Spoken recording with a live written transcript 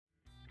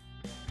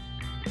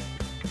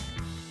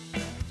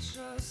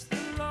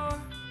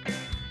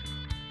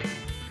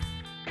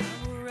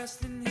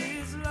rest in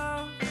his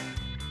love.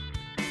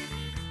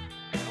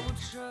 I will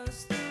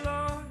trust the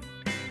Lord,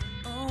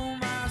 oh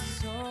my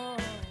soul.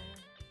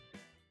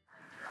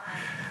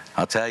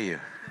 I'll tell you,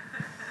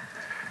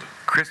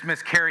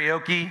 Christmas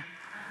karaoke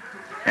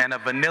and a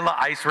Vanilla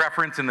Ice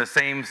reference in the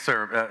same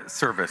service.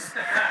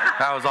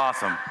 That was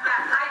awesome.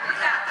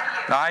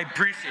 I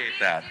appreciate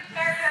that.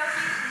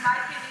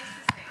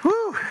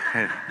 Whew.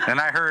 And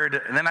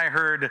then I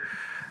heard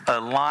a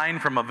line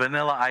from a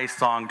Vanilla Ice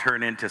song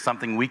turn into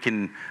something we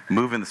can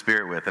move in the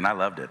spirit with, and I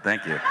loved it.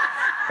 Thank you.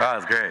 That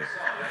was great.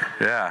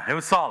 Yeah, it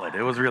was solid.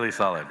 It was really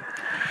solid.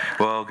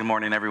 Well, good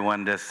morning,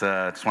 everyone. Just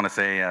want to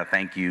say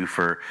thank you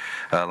for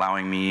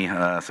allowing me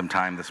some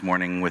time this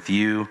morning with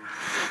you.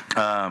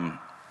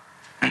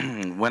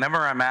 Whenever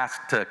I'm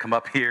asked to come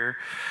up here,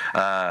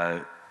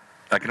 I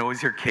can always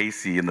hear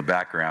Casey in the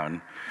background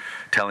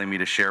telling me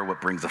to share what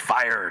brings a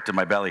fire to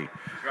my belly.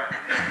 That's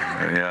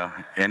right.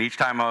 Yeah, and each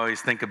time I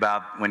always think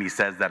about, when he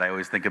says that, I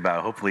always think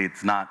about, hopefully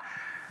it's not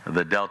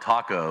the Del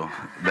Taco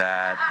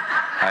that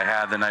I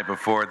had the night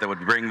before that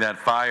would bring that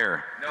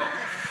fire.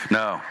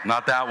 No,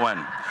 not that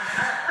one.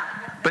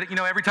 But,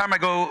 every time I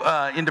go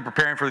into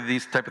preparing for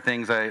these type of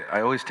things, I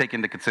always take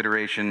into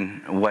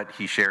consideration what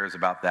he shares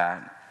about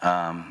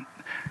that,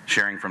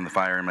 sharing from the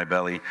fire in my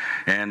belly.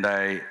 And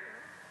I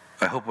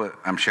hope what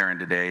I'm sharing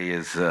today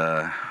is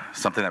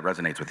something that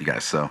resonates with you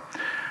guys. So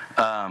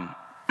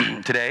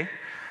today,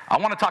 I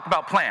want to talk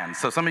about plans.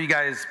 So some of you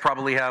guys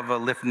probably have a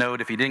lift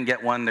note. If you didn't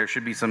get one, there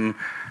should be some,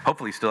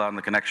 hopefully still out in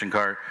the connection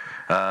cart.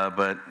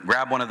 But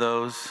grab one of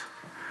those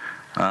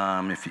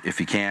if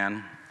you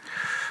can.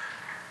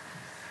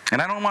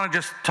 And I don't want to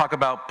just talk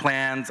about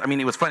plans. I mean,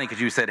 it was funny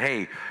because you said,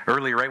 hey,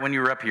 earlier, right when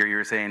you were up here, you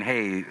were saying,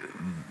 hey,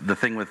 the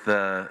thing with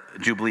the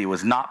Jubilee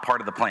was not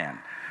part of the plan.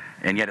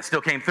 And yet it still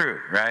came through,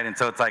 right? And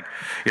so it's like,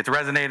 it's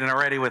resonating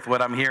already with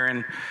what I'm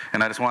hearing.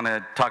 And I just want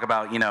to talk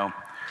about,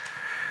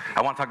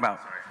 I want to talk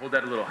about. Sorry, hold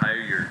that a little higher.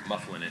 You're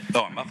muffling it.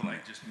 Oh, I'm muffling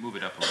it. Just move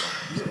it up a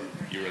little.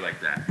 You were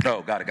like that.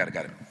 Oh, got it.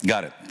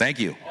 Got it. Thank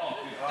you. Don't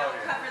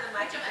cover the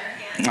mic with your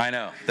hand. I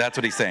know. That's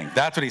what he's saying.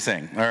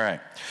 All right.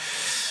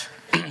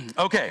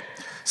 Okay.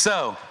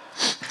 So,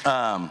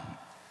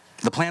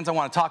 the plans I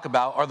want to talk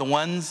about are the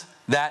ones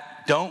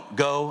that don't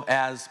go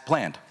as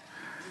planned.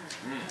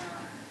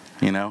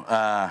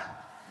 I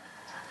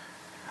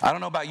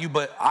don't know about you,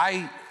 but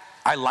I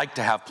like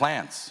to have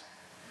plans.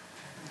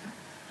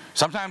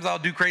 Sometimes I'll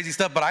do crazy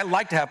stuff, but I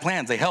like to have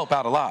plans. They help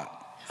out a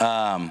lot.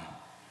 I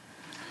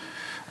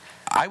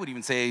would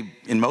even say,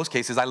 in most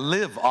cases, I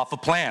live off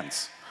of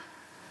plans.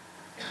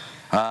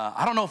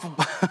 I don't know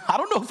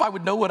if I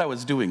would know what I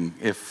was doing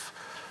if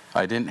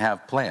I didn't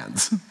have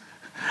plans.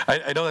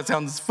 I know that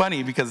sounds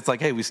funny because it's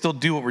like, hey, we still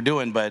do what we're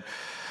doing, but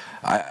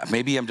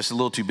maybe I'm just a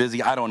little too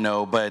busy. I don't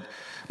know. But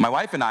my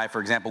wife and I,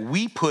 for example,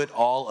 we put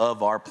all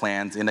of our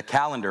plans in a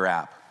calendar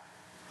app,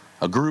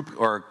 a group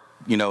or,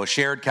 a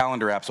shared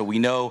calendar app, so we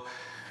know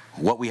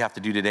what we have to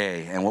do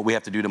today and what we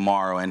have to do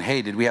tomorrow. And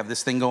hey, did we have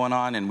this thing going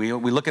on? And we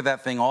look at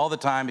that thing all the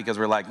time because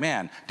we're like,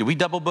 man, did we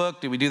double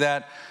book? Did we do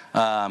that?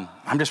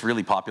 I'm just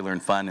really popular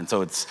and fun. And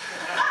so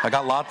I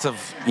got lots of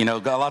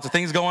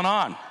things going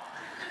on.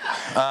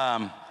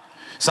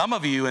 Some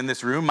of you in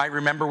this room might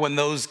remember when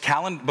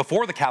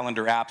before the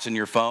calendar apps in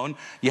your phone,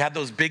 you had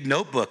those big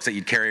notebooks that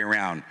you'd carry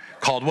around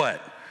called what?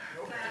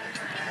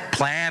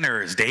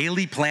 Planners,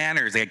 daily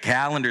planners. They had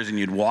calendars and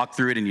you'd walk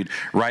through it and you'd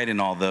write in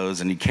all those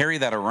and you carry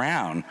that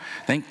around.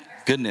 Thank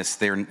goodness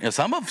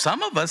some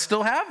of us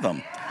still have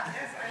them.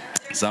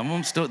 Some of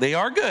them still, they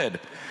are good.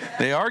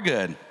 If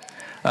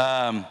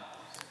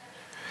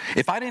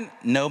I didn't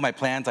know my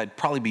plans, I'd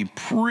probably be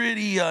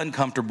pretty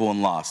uncomfortable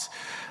and lost.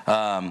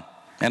 And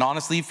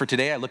honestly, for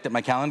today, I looked at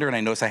my calendar and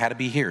I noticed I had to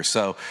be here.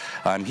 So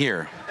I'm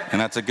here, and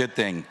that's a good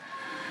thing.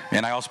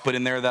 And I also put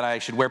in there that I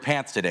should wear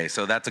pants today.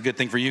 So that's a good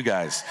thing for you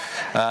guys.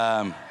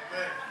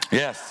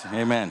 Yes,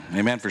 amen.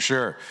 Amen for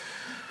sure.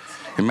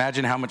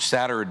 Imagine how much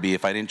sadder it would be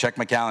if I didn't check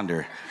my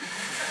calendar,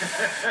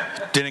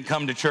 didn't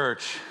come to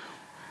church,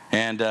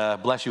 and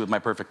bless you with my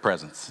perfect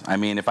presence. I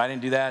mean, if I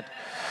didn't do that,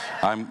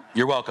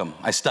 you're welcome.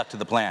 I stuck to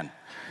the plan.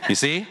 You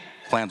see?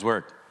 Plans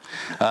work.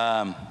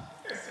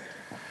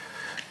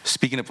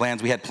 Speaking of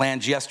plans, we had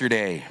plans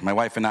yesterday. My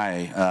wife and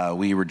I,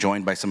 we were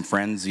joined by some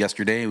friends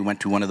yesterday. We went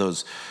to one of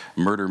those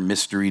murder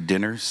mystery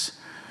dinners.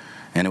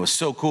 And it was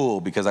so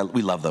cool because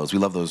we love those. We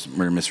love those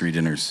murder mystery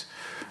dinners.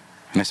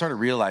 And I started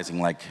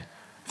realizing,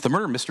 if the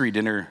murder mystery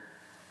dinner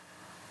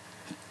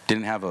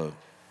didn't have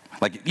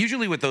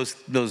usually with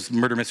those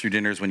murder mystery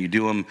dinners, when you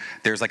do them,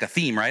 there's a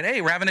theme, right? Hey,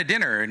 we're having a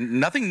dinner,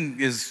 and nothing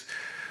is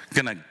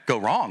going to go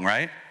wrong,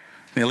 right?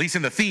 At least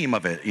in the theme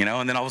of it,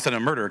 and then all of a sudden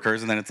a murder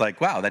occurs, and then it's like,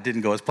 wow, that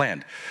didn't go as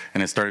planned.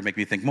 And it started to make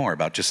me think more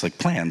about just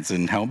plans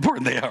and how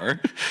important they are,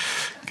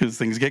 because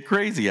things get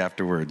crazy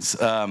afterwards.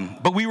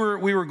 But we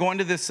were going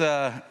to this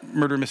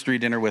murder mystery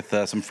dinner with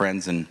some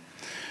friends, and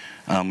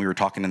we were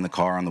talking in the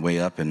car on the way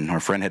up, and our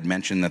friend had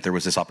mentioned that there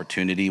was this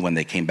opportunity when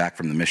they came back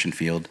from the mission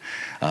field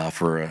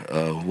for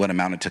what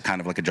amounted to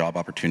kind of like a job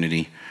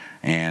opportunity,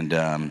 and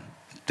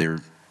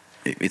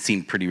it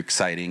seemed pretty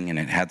exciting, and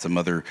it had some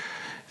other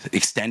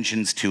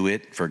extensions to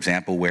it. For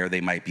example, where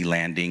they might be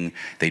landing,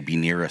 they'd be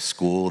near a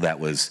school that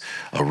was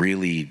a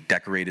really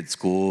decorated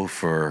school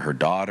for her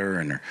daughter,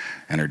 and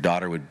her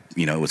daughter would,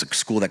 it was a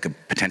school that could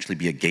potentially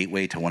be a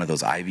gateway to one of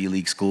those Ivy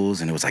League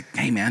schools. And it was like,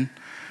 hey man,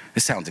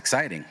 this sounds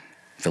exciting.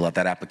 Fill out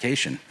that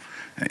application.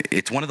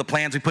 It's one of the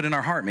plans we put in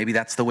our heart. Maybe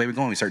that's the way we're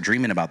going. We start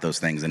dreaming about those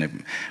things, and it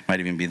might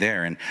even be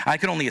there. And I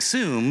could only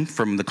assume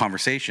from the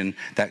conversation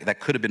that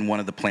that could have been one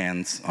of the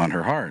plans on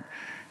her heart.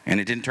 And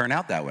it didn't turn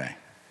out that way.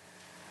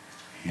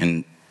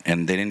 And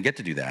they didn't get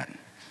to do that.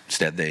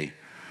 Instead, they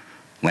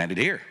landed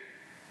here,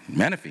 in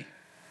Menifee.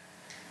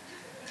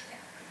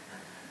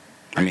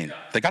 I mean,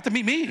 they got to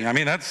meet me. I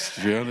mean, that's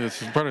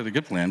this is part of the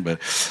good plan. But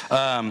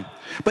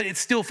it's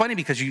still funny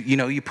because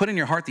you put in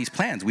your heart these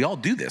plans. We all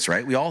do this,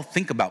 right? We all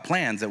think about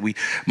plans that we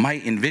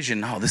might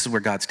envision. Oh, this is where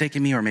God's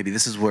taking me, or maybe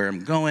this is where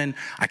I'm going.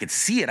 I can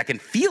see it. I can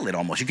feel it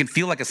almost. You can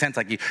feel like a sense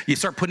like you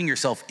start putting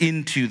yourself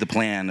into the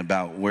plan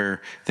about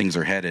where things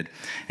are headed.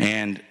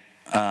 And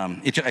I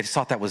just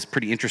thought that was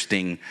pretty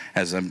interesting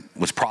as I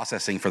was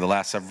processing for the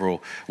last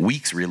several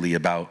weeks, really,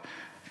 about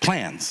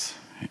plans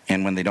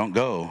and when they don't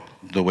go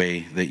the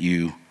way that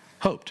you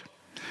hoped.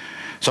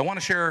 So I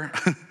want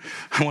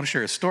to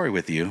share a story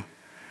with you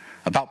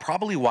about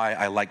probably why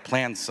I like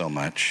plans so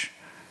much,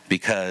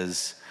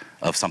 because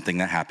of something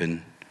that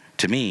happened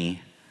to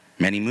me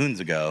many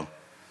moons ago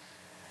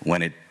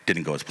when it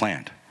didn't go as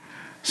planned.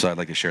 So I'd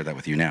like to share that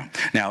with you now.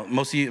 Now,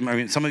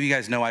 some of you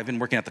guys know I've been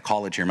working at the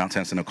college here, Mount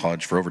San Jacinto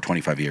College, for over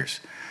 25 years.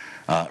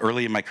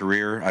 Early in my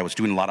career, I was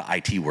doing a lot of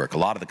IT work, a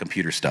lot of the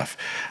computer stuff,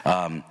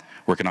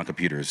 working on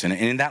computers. And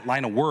in that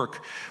line of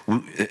work,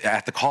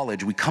 at the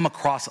college, we come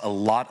across a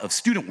lot of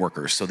student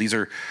workers. So these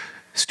are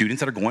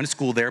students that are going to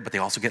school there, but they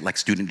also get like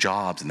student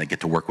jobs, and they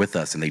get to work with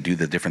us, and they do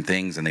the different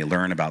things, and they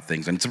learn about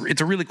things. And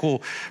it's a really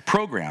cool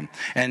program.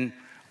 And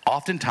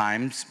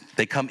oftentimes,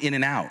 they come in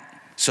and out.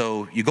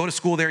 So you go to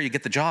school there, you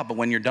get the job, but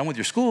when you're done with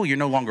your school, you're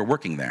no longer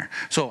working there.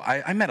 So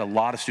I met a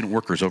lot of student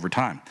workers over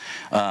time.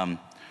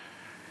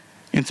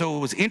 And so it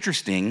was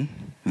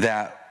interesting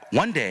that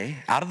one day,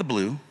 out of the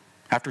blue,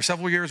 after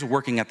several years of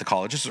working at the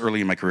college, this is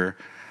early in my career,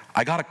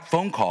 I got a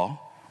phone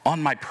call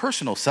on my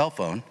personal cell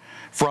phone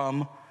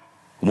from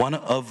one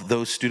of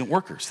those student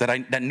workers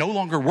that no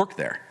longer worked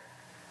there.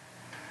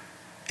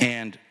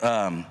 And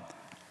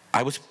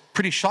I was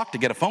pretty shocked to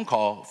get a phone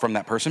call from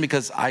that person,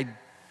 because I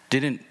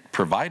didn't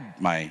provide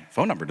my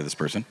phone number to this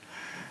person,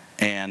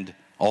 and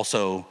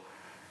also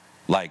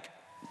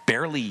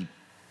barely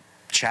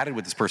chatted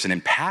with this person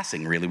in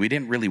passing, really. We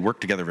didn't really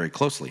work together very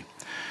closely.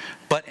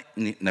 But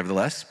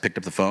nevertheless, picked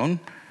up the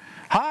phone.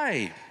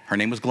 Hi, her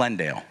name was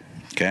Glendale,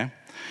 okay?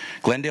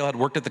 Glendale had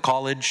worked at the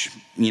college,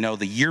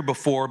 the year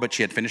before, but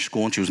she had finished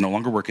school and she was no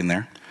longer working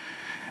there.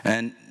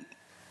 And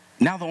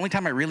now the only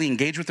time I really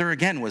engaged with her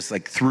again was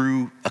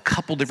through a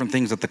couple different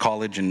things at the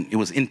college, and it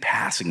was in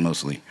passing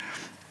mostly.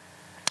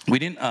 We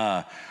didn't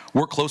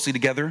work closely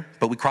together,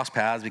 but we crossed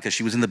paths because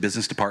she was in the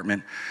business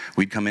department.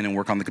 We'd come in and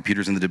work on the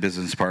computers in the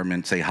business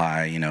department, say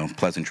hi,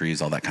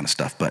 pleasantries, all that kind of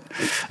stuff.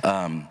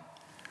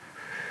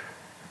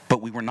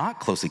 But we were not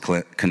closely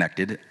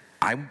connected.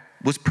 I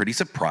was pretty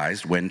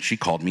surprised when she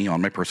called me on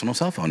my personal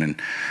cell phone,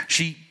 and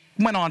she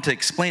went on to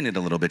explain it a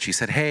little bit. She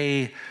said,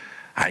 hey,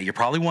 you're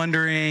probably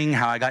wondering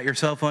how I got your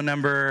cell phone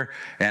number.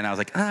 And I was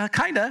like,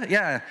 kinda,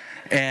 yeah.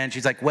 And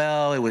she's like,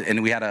 well,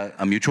 and we had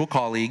a mutual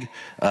colleague,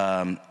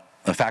 a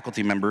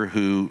faculty member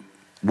who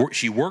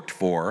she worked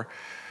for.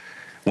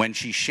 When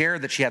she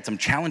shared that she had some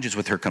challenges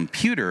with her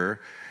computer,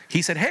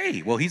 he said,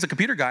 hey, well, he's a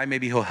computer guy,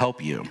 maybe he'll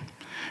help you.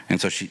 And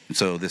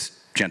so this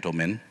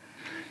gentleman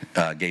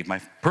gave my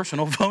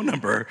personal phone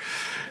number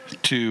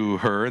to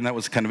her, and that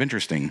was kind of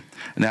interesting.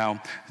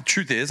 Now, the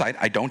truth is,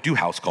 I don't do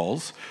house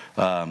calls,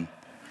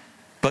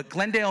 but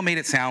Glendale made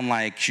it sound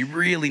like she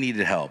really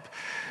needed help.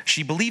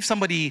 She believed she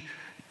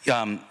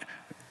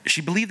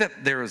believed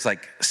that there was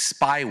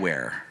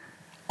spyware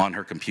on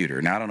her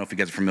computer. Now, I don't know if you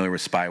guys are familiar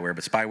with spyware,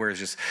 but spyware is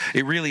just,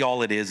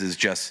 all it is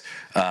just,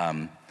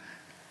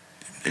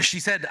 she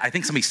said, I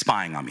think somebody's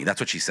spying on me. That's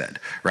what she said,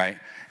 right?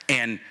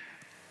 And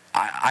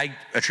I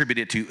attribute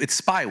it to, it's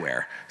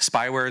spyware.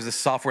 Spyware is a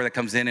software that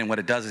comes in, and what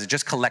it does is it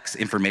just collects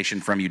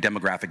information from you,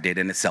 demographic data,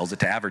 and it sells it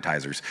to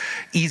advertisers.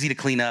 Easy to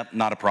clean up,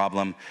 not a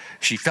problem.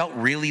 She felt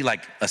really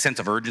a sense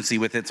of urgency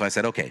with it, so I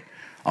said, okay,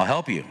 I'll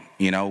help you.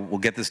 We'll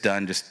get this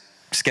done, just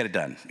get it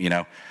done,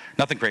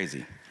 Nothing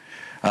crazy.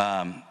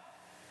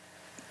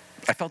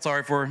 I felt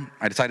sorry for her.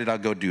 I decided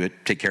I'd go do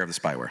it, take care of the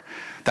spyware.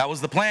 That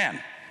was the plan,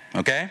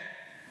 okay?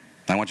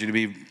 I want to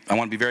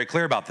be very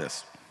clear about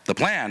this. The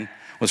plan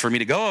was for me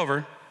to go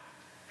over,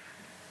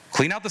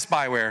 clean out the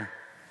spyware,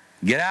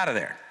 get out of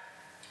there,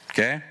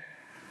 okay?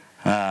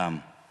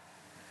 I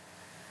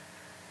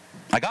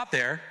got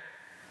there,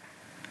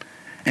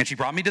 and she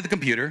brought me to the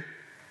computer,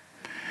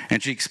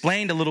 and she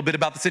explained a little bit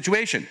about the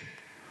situation.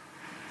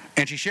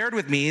 And she shared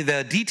with me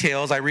the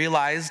details. I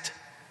realized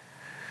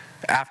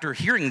after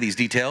hearing these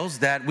details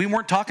that we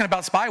weren't talking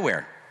about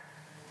spyware.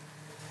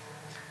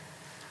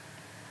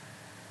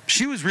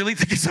 She was really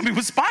thinking somebody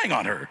was spying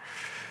on her.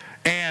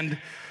 And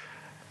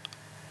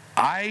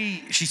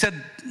she said,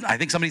 I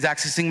think somebody's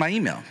accessing my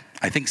email.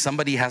 I think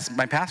somebody has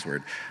my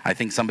password. I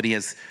think somebody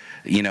has,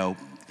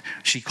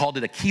 she called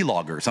it a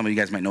keylogger. Some of you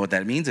guys might know what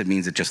that means. It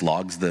means it just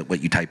logs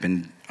what you type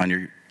in on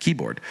your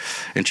keyboard.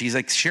 And she's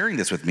like sharing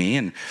this with me,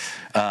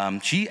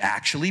 and she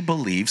actually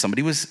believed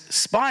somebody was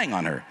spying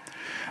on her.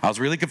 I was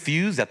really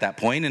confused at that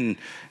point,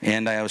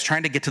 and I was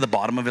trying to get to the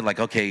bottom of it, like,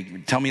 okay,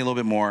 tell me a little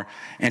bit more.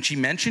 And she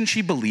mentioned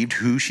she believed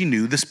who she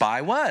knew the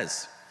spy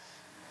was.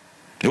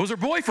 It was her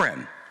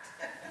boyfriend.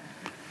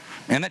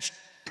 And that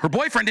her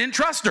boyfriend didn't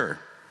trust her.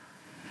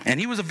 And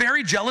he was a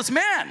very jealous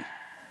man.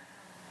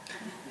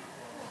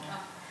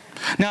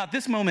 Now, at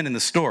this moment in the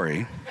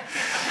story,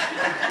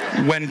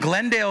 when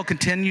Glendale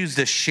continues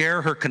to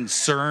share her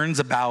concerns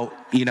about,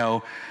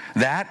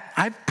 that,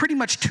 I've pretty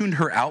much tuned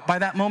her out by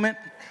that moment.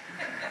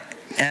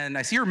 And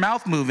I see her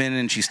mouth moving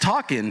and she's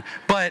talking,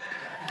 but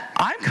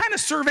I'm kind of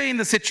surveying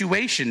the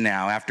situation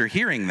now after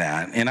hearing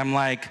that. And I'm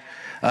like,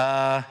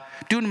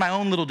 doing my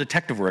own little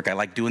detective work. I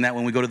like doing that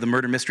when we go to the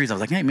murder mysteries. I was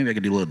like, hey, maybe I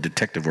could do a little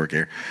detective work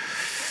here.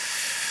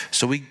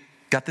 So we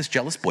got this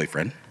jealous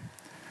boyfriend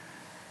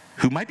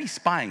who might be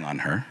spying on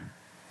her.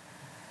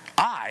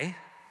 I,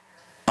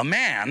 a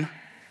man,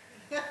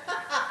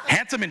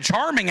 handsome and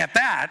charming at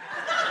that,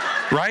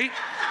 right,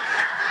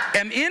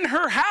 am in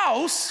her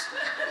house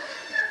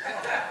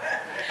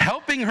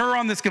helping her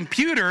on this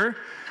computer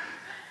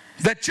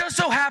that just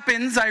so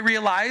happens, I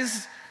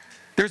realize,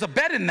 there's a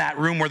bed in that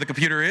room where the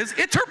computer is.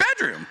 It's her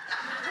bedroom.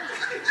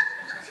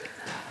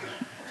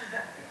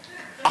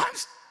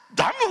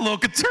 I'm a little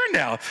concerned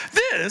now.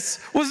 This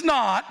was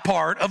not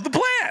part of the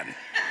plan.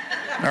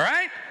 All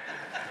right?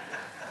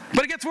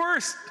 But it gets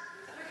worse.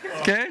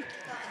 Okay?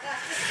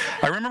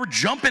 I remember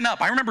jumping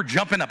up.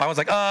 I was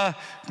like,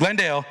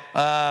 Glendale,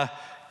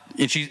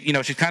 and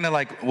she's kind of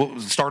like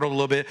startled a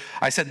little bit.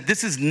 I said,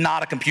 this is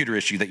not a computer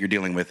issue that you're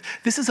dealing with.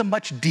 This is a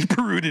much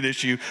deeper rooted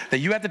issue that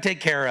you have to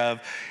take care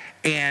of.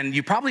 And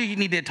you probably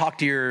need to talk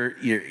to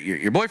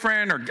your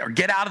boyfriend or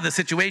get out of the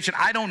situation.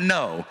 I don't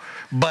know.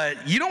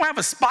 But you don't have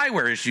a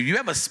spyware issue. You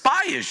have a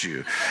spy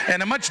issue.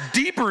 And a much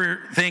deeper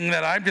thing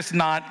that I'm just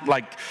not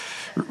like,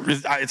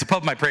 it's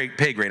above my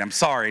pay grade. I'm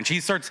sorry. And she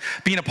starts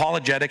being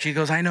apologetic. She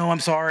goes, I know, I'm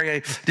sorry.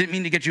 I didn't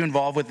mean to get you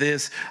involved with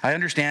this. I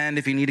understand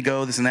if you need to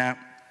go, this and that.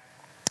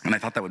 And I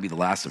thought that would be the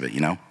last of it,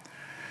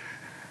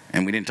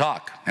 And we didn't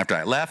talk. After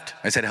I left,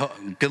 I said,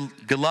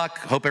 good luck.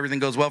 Hope everything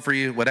goes well for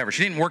you, whatever.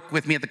 She didn't work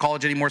with me at the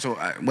college anymore, so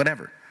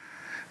whatever.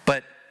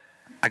 But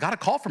I got a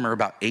call from her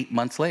about 8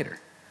 months later,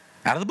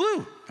 out of the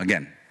blue,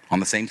 again,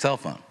 on the same cell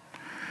phone.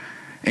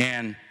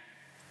 And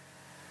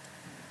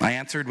I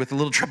answered with a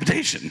little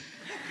trepidation.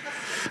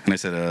 And I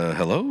said,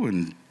 hello?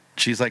 And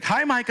she's like,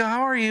 hi, Micah,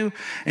 how are you?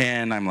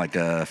 And I'm like,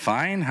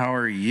 fine, how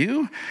are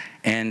you?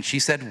 And she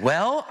said,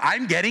 well,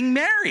 I'm getting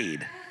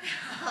married.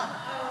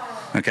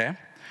 Okay?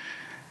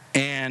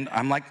 And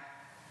I'm like,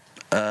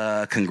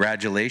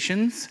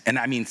 congratulations. And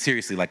I mean,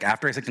 seriously, like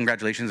after I said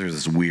congratulations, there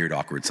was this weird,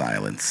 awkward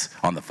silence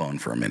on the phone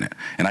for a minute.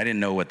 And I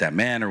didn't know what that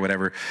meant or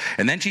whatever.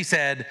 And then she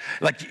said,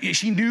 like,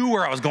 she knew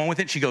where I was going with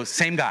it. She goes,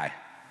 same guy.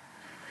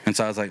 And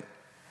so I was like,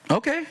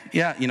 okay,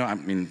 yeah, I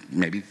mean,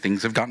 maybe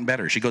things have gotten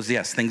better. She goes,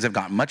 yes, things have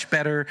gotten much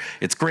better.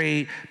 It's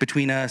great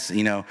between us,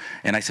 And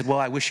I said, well,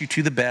 I wish you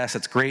two the best.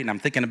 That's great. And I'm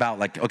thinking about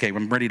like, okay,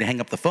 I'm ready to hang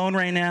up the phone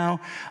right now.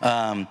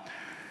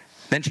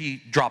 Then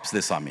she drops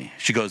this on me.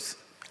 She goes,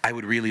 I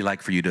would really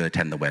like for you to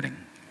attend the wedding.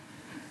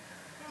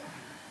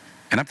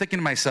 And I'm thinking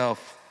to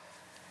myself,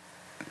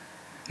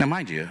 now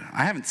mind you,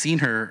 I haven't seen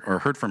her or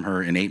heard from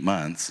her in 8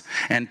 months,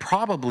 and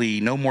probably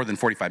no more than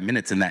 45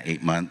 minutes in that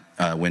 8-month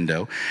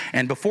window.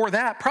 And before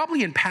that,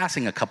 probably in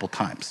passing a couple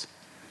times,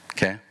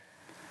 okay?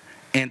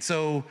 And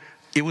so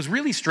it was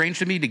really strange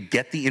to me to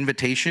get the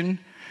invitation.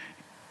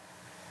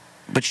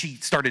 But she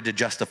started to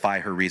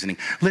justify her reasoning.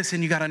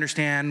 Listen, you got to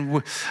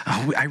understand,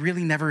 I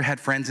really never had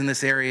friends in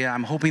this area.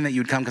 I'm hoping that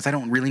you'd come because I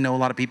don't really know a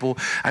lot of people.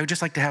 I would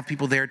just like to have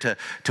people there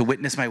to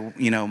witness my,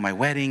 my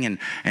wedding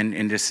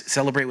and just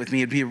celebrate with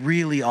me. It'd be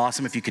really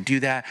awesome if you could do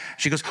that.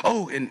 She goes,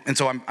 oh, and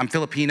so I'm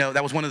Filipino.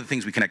 That was one of the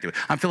things we connected with.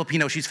 I'm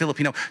Filipino. She's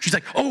Filipino. She's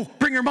like, oh,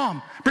 bring your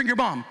mom. Bring your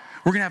mom.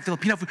 We're going to have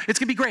Filipino food. It's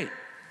going to be great.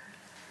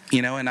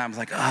 And I was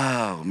like,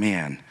 oh,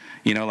 man.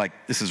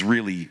 Like, this is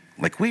really,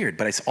 like, weird.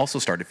 But I also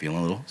started feeling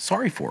a little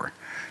sorry for her.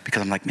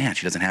 Because I'm like, man,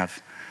 she doesn't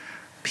have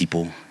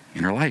people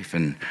in her life.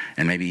 And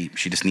maybe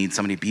she just needs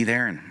somebody to be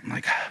there. And I'm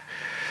like,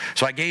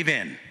 so I gave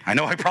in. I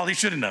know I probably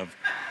shouldn't have.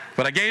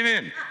 But I gave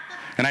in.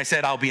 And I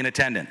said, I'll be in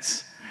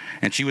attendance.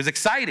 And she was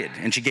excited.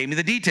 And she gave me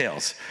the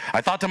details.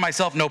 I thought to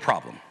myself, no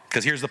problem.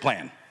 Because here's the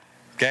plan.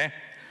 Okay?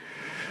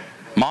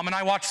 Mom and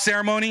I watch the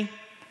ceremony.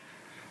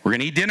 We're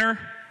going to eat dinner.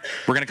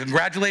 We're going to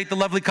congratulate the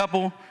lovely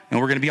couple. And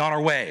we're going to be on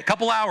our way. A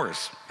couple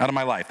hours out of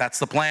my life. That's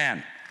the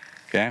plan.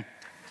 Okay?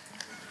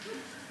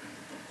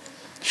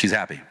 She's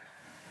happy.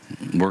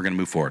 We're going to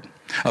move forward.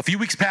 A few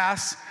weeks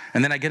pass,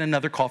 and then I get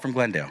another call from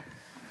Glendale.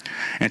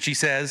 And she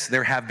says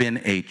there have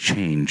been a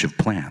change of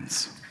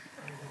plans.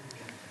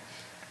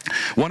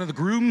 One of the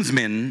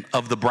groomsmen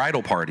of the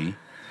bridal party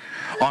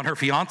on her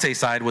fiance's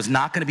side was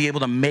not going to be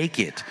able to make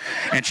it.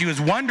 And she was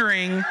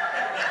wondering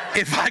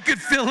if I could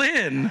fill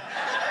in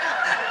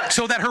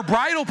so that her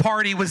bridal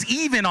party was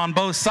even on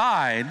both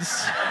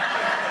sides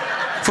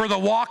for the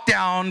walk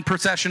down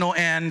processional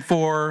and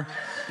for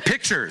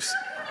pictures.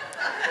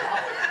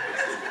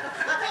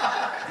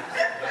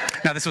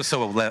 Now, this was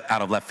so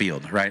out of left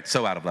field, right?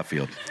 So out of left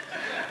field.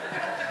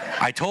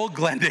 I told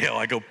Glendale,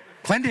 I go,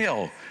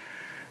 Glendale,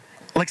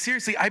 like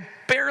seriously, I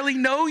barely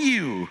know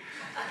you.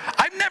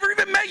 I've never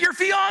even met your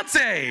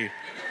fiance.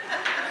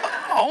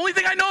 Only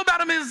thing I know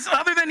about him is,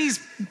 other than he's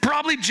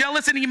probably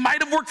jealous and he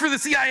might have worked for the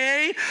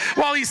CIA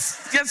while he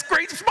has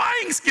great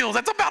spying skills.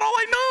 That's about all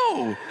I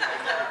know.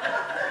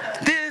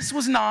 This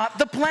was not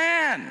the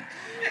plan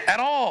at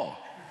all.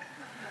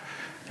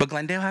 But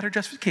Glendale had her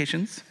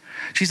justifications.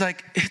 She's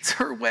like, it's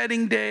her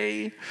wedding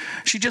day.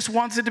 She just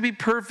wants it to be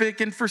perfect,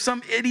 and for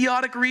some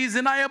idiotic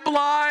reason, I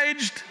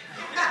obliged.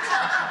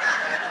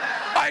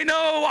 I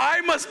know,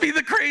 I must be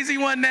the crazy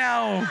one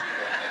now.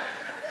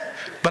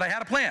 But I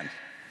had a plan.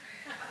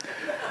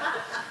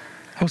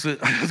 I was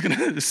going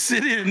to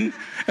sit in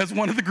as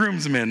one of the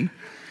groomsmen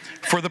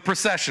for the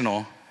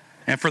processional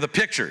and for the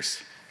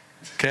pictures,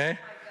 okay?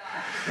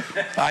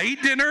 I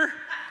eat dinner,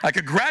 I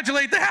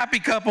congratulate the happy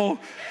couple,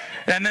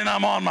 and then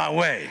I'm on my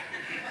way.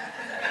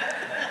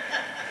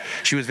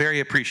 She was very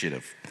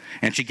appreciative,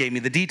 and she gave me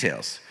the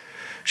details.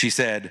 She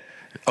said,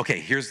 okay,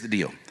 here's the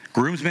deal.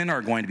 Groomsmen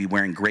are going to be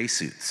wearing gray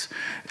suits,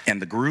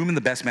 and the groom and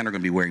the best man are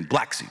going to be wearing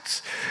black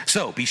suits.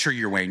 So be sure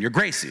you're wearing your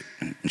gray suit.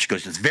 And she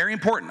goes, it's very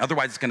important.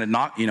 Otherwise, it's going to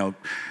not,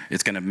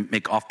 it's going to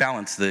make off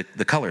balance the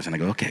colors. And I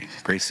go, okay,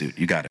 gray suit,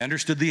 you got it. I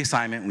understood the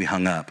assignment. We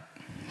hung up,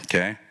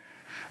 okay?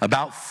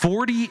 About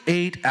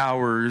 48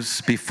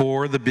 hours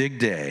before the big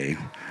day,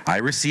 I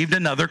received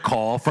another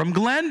call from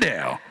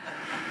Glendale.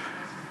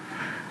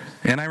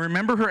 And I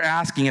remember her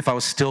asking if I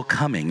was still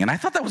coming. And I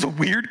thought that was a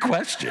weird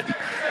question.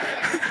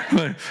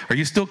 Are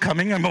you still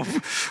coming?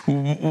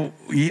 Well,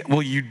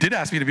 you did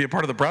ask me to be a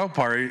part of the bridal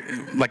party.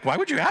 Like, why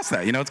would you ask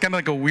that? It's kind of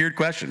like a weird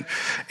question.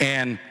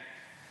 And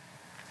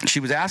she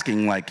was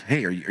asking, like,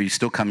 hey, are you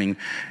still coming?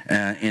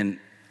 And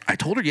I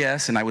told her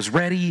yes, and I was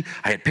ready.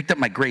 I had picked up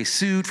my gray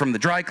suit from the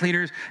dry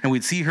cleaners, and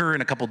we'd see her in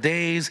a couple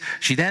days.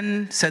 She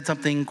then said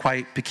something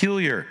quite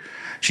peculiar.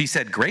 She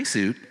said, gray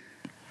suit?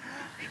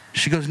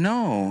 She goes,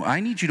 no,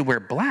 I need you to wear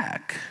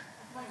black.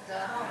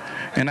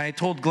 And I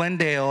told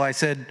Glendale, I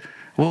said,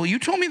 well, you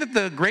told me that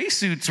the gray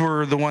suits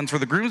were the ones for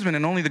the groomsmen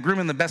and only the groom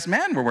and the best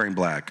man were wearing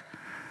black.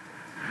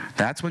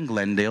 That's when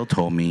Glendale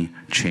told me,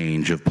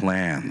 change of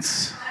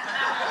plans.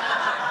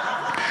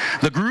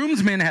 The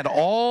groomsmen had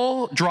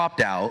all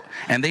dropped out,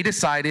 and they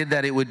decided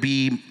that it would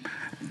be,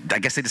 I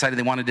guess they decided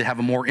they wanted to have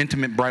a more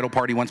intimate bridal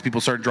party once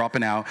people started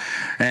dropping out.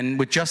 And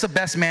with just a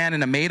best man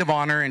and a maid of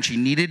honor, and she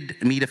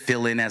needed me to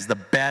fill in as the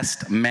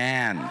best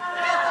man.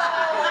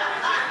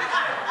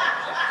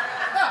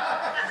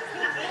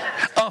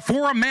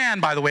 For a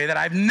man, by the way, that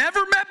I've never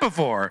met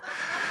before,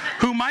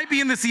 who might be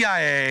in the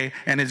CIA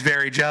and is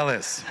very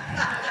jealous.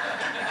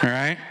 All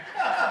right?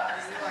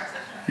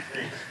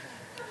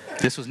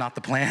 This was not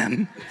the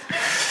plan.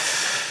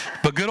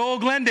 But good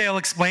old Glendale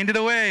explained it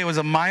away. It was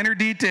a minor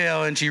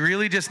detail, and she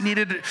really just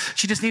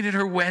needed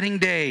her wedding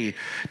day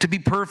to be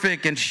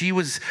perfect, and she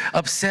was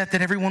upset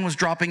that everyone was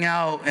dropping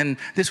out, and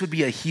this would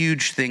be a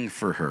huge thing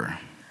for her.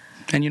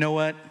 And you know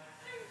what?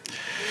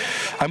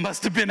 I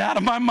must have been out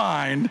of my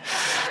mind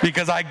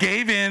because I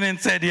gave in and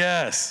said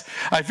yes.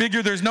 I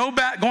figured there's no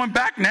going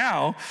back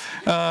now,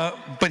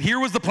 but here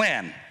was the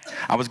plan.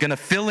 I was going to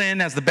fill in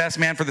as the best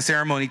man for the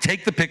ceremony,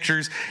 take the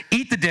pictures,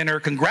 eat the dinner,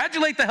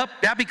 congratulate the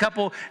happy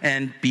couple,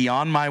 and be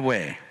on my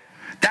way.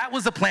 That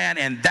was the plan,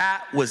 and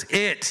that was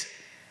it.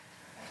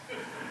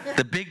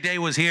 The big day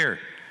was here.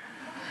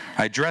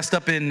 I dressed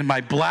up in my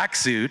black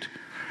suit,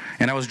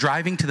 and I was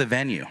driving to the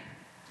venue.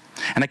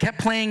 And I kept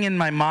playing in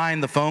my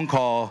mind the phone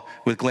call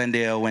with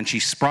Glendale when she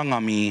sprung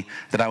on me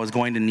that I was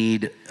going to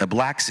need a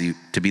black suit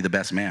to be the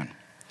best man.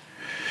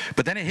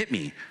 But then it hit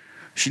me.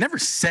 She never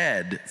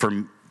said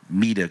for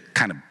me to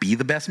kind of be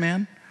the best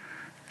man.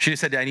 She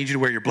just said, I need you to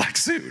wear your black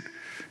suit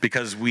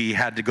because we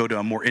had to go to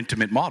a more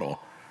intimate model.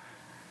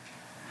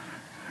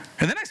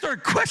 And then I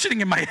started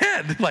questioning in my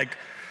head, like,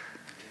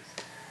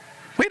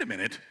 wait a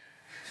minute.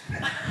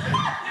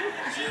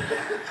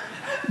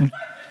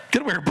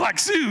 Gotta wear a black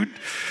suit.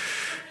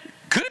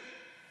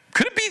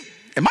 Could it be,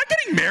 am I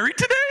getting married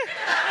today?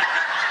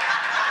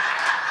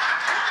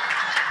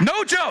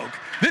 No joke.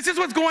 This is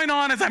what's going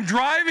on as I'm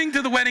driving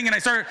to the wedding, and I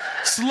start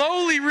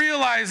slowly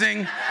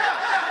realizing,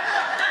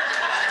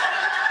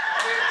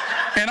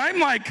 and I'm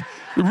like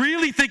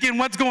really thinking,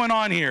 what's going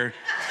on here?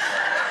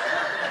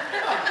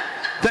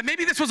 That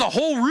maybe this was a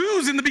whole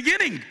ruse in the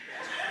beginning,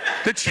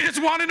 that she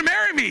just wanted to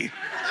marry me,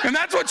 and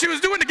that's what she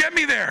was doing to get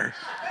me there.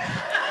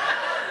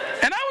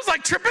 And I was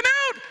like tripping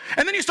out.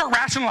 And then you start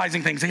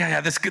rationalizing things.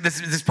 Yeah, this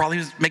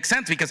probably makes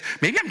sense because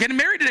maybe I'm getting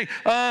married today.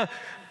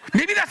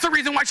 Maybe that's the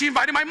reason why she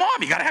invited my mom.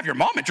 You got to have your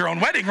mom at your own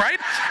wedding, right?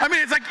 I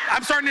mean, it's like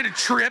I'm starting to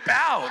trip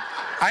out.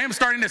 I am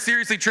starting to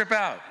seriously trip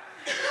out.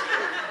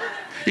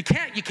 You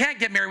can't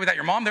get married without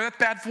your mom there. That's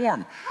bad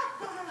form.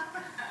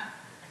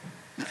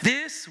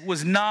 This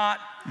was not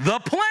the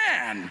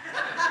plan.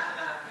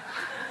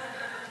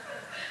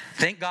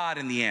 Thank God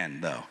in the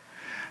end, though,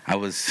 I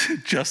was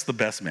just the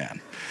best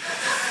man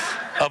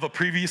of a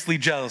previously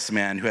jealous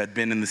man who had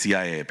been in the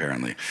CIA,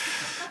 apparently.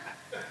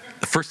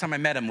 The first time I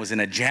met him was in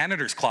a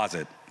janitor's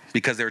closet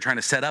because they were trying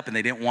to set up and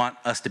they didn't want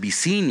us to be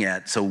seen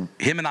yet. So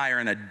him and I are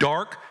in a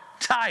dark,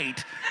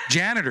 tight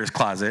janitor's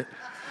closet.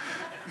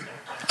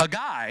 A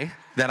guy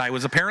that I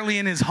was apparently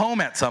in his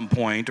home at some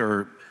point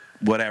or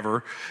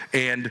whatever,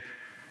 and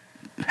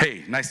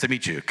hey, nice to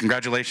meet you.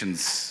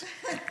 Congratulations.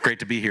 Great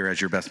to be here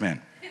as your best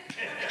man.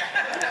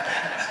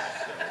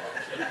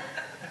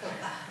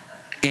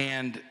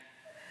 And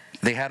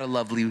they had a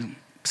lovely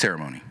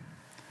ceremony.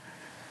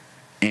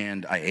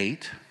 And I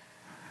ate,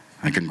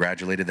 I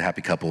congratulated the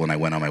happy couple, and I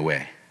went on my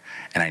way.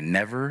 And I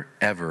never,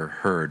 ever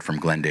heard from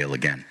Glendale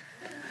again.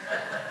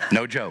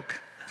 No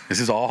joke. This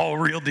is all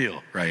real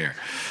deal right here.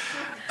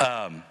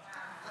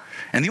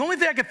 And the only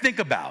thing I could think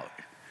about,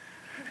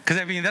 because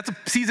I mean, that's a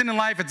season in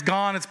life, it's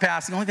gone, it's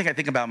past. The only thing I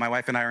think about, my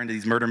wife and I are into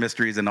these murder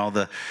mysteries and all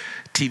the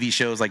TV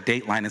shows like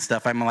Dateline and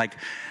stuff. I'm like,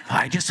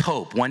 I just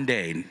hope one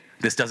day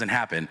this doesn't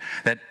happen,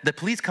 that the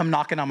police come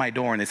knocking on my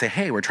door and they say,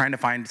 hey, we're trying to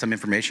find some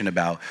information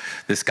about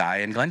this guy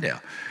in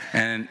Glendale.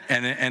 And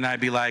I'd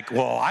be like,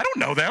 well, I don't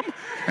know them.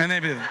 And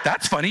they'd be,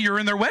 that's funny, you're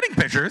in their wedding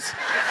pictures.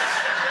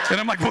 And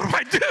I'm like, what do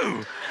I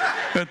do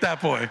at that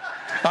point?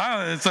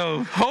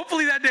 So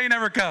hopefully that day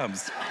never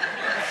comes.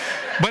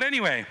 But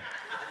anyway,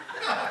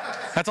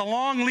 that's a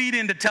long lead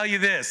in to tell you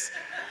this.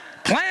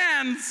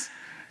 Plans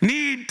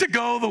need to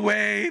go the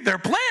way they're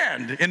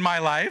planned in my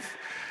life.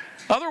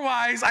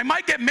 Otherwise, I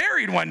might get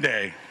married one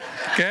day,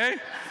 okay?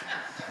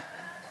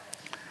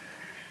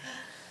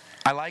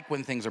 I like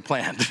when things are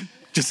planned.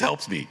 Just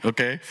helps me,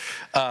 okay?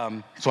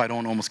 So I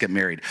don't almost get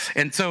married.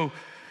 And so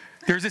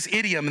there's this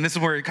idiom, and this is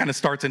where it kind of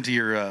starts into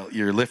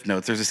your lift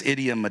notes. There's this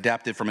idiom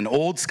adapted from an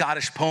old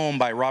Scottish poem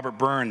by Robert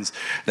Burns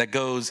that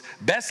goes,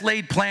 best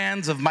laid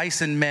plans of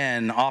mice and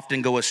men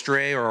often go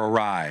astray or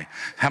awry.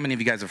 How many of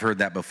you guys have heard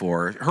that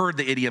before? Heard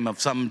the idiom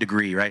of some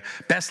degree, right?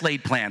 Best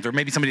laid plans, or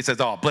maybe somebody says,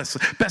 oh,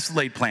 best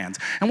laid plans.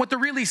 And what they're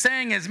really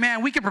saying is,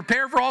 man, we can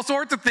prepare for all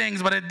sorts of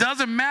things, but it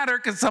doesn't matter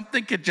because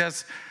something could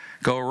just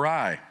go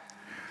awry,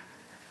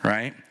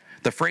 right?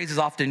 The phrase is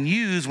often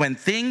used when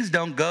things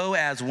don't go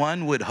as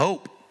one would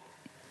hope.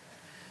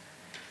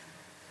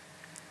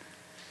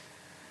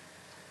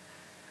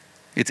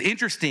 It's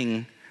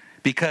interesting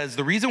because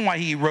the reason why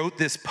he wrote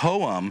this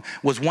poem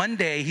was one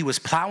day he was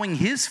plowing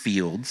his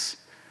fields,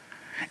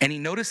 and he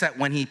noticed that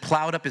when he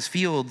plowed up his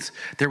fields,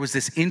 there was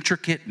this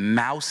intricate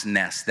mouse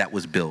nest that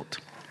was built.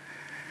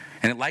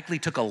 And it likely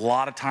took a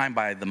lot of time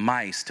by the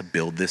mice to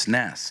build this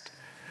nest.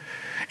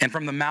 And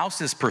from the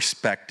mouse's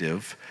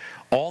perspective,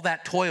 all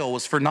that toil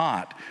was for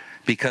naught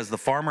because the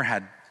farmer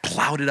had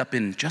plowed it up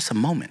in just a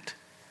moment.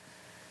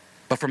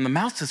 But from the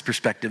mouse's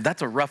perspective,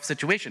 that's a rough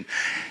situation.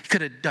 He could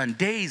have done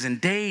days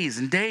and days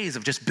and days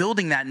of just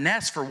building that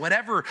nest for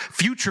whatever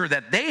future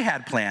that they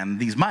had planned,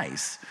 these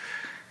mice.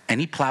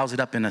 And he plows it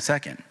up in a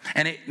second.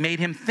 And it made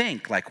him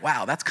think, like,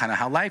 wow, that's kind of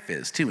how life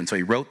is, too. And so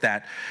he wrote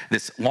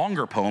this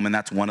longer poem, and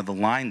that's one of the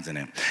lines in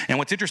it. And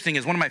what's interesting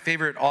is one of my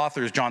favorite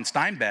authors, John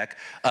Steinbeck,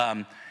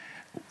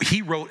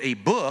 he wrote a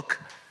book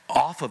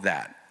off of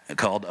that,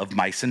 called Of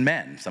Mice and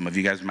Men. Some of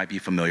you guys might be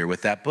familiar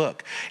with that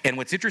book. And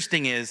what's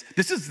interesting is,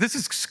 this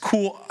is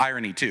cool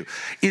irony too,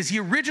 is he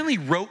originally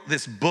wrote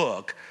this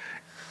book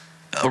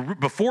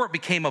before it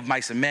became Of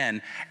Mice and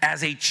Men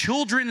as a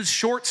children's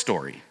short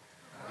story.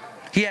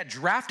 He had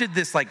drafted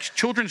this like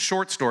children's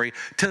short story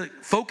to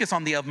focus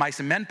on the Of Mice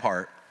and Men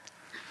part,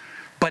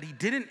 but he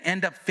didn't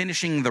end up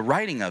finishing the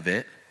writing of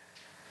it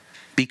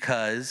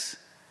because,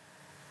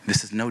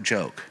 this is no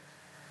joke,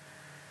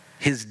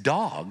 his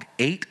dog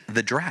ate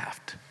the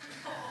draft.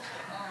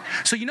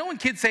 So you know when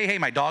kids say, hey,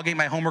 my dog ate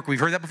my homework, we've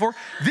heard that before?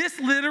 This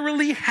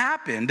literally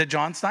happened to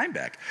John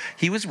Steinbeck.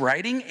 He was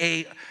writing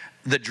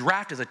the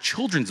draft as a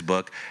children's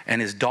book,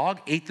 and his dog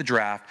ate the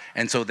draft,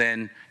 and so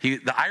then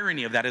the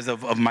irony of that is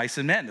of Mice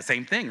and Men, the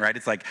same thing, right?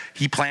 It's like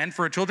he planned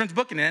for a children's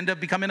book, and it ended up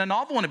becoming a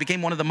novel, and it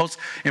became one of the most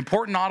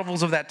important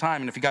novels of that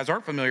time. And if you guys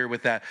aren't familiar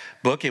with that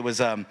book, it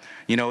was,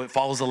 it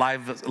follows the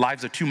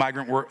lives of two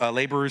migrant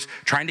laborers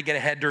trying to get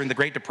ahead during the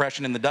Great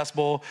Depression in the Dust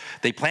Bowl.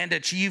 They planned to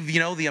achieve,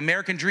 the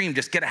American dream,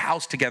 just get a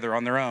house together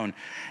on their own.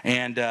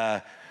 And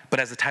but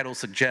as the title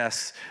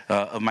suggests,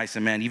 Of Mice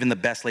and Men, even the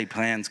best laid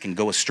plans can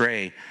go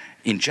astray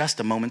in just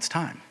a moment's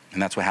time.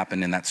 And that's what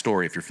happened in that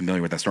story, if you're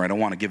familiar with that story. I don't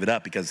want to give it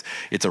up because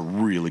it's a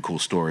really cool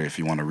story if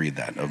you want to read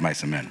that, Of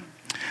Mice and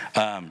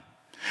Men.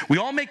 We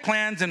all make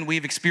plans, and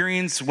we've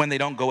experienced when they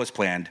don't go as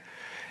planned.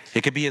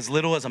 It could be as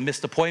little as a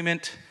missed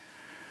appointment,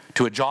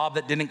 to a job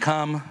that didn't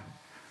come,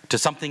 to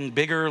something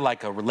bigger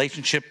like a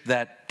relationship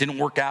that didn't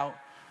work out,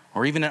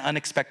 or even an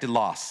unexpected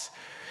loss.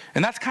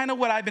 And that's kind of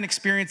what I've been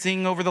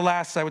experiencing over the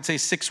last, I would say,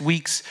 6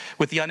 weeks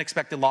with the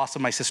unexpected loss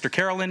of my sister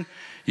Carolyn.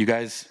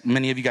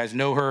 Many of you guys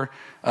know her.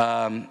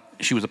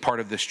 She was a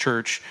part of this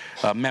church,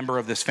 a member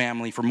of this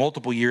family for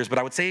multiple years. But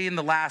I would say in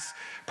the last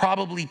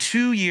probably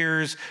 2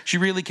 years, she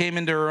really came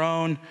into her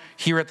own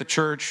here at the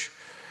church.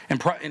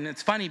 And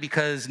it's funny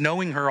because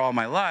knowing her all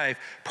my life,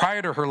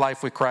 prior to her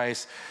life with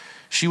Christ,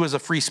 she was a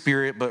free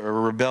spirit, but a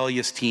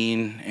rebellious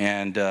teen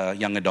and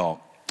young adult.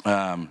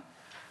 And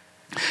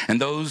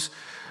those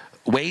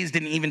ways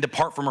didn't even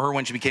depart from her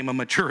when she became a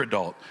mature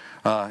adult,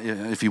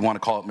 if you want to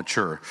call it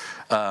mature.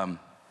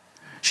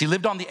 She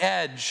lived on the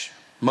edge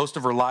most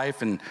of her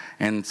life,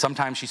 and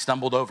sometimes she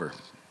stumbled over,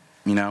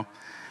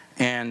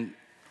 And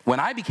when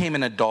I became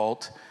an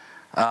adult,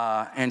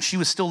 and she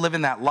was still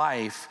living that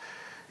life,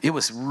 it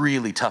was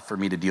really tough for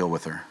me to deal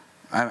with her.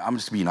 I'm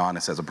just being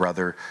honest as a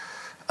brother.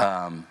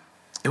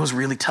 It was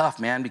really tough,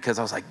 man, because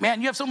I was like,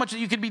 man, you have so much that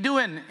you could be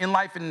doing in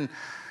life, and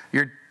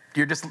you're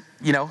just,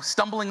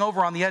 stumbling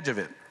over on the edge of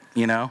it,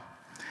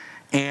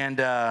 And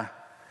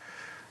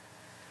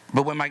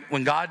but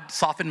when God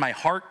softened my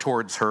heart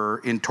towards her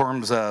in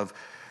terms of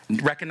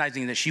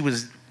recognizing that she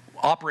was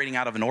operating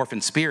out of an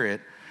orphan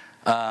spirit,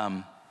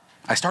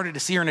 I started to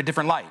see her in a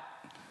different light.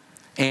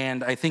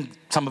 And I think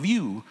some of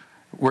you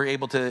were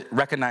able to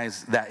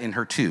recognize that in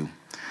her too.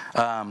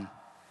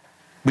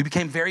 We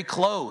became very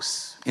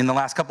close in the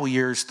last couple of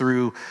years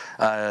through,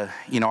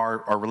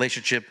 our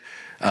relationship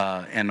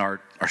and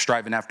our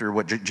striving after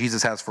what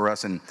Jesus has for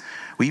us. And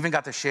we even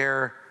got to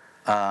share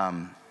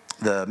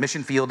the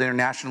mission field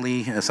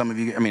internationally. Some of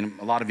you,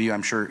 a lot of you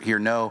I'm sure here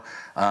know,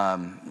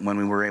 when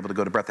we were able to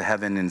go to Breath of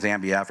Heaven in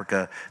Zambia,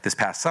 Africa this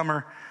past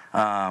summer.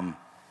 And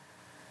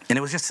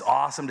it was just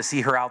awesome to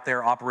see her out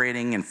there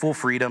operating in full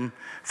freedom,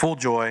 full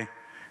joy.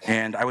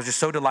 And I was just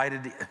so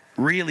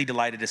really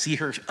delighted to see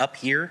her up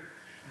here.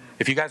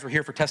 If you guys were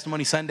here for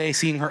Testimony Sunday,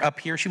 seeing her up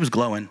here, she was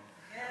glowing.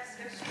 Yes,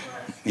 there she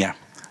was. Yeah.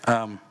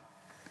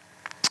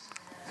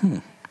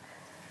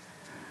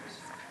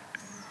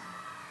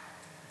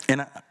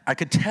 And I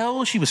could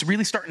tell she was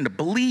really starting to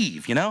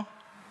believe,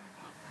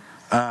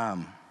 that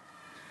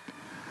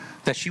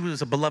she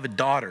was a beloved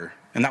daughter,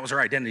 and that was her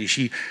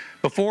identity.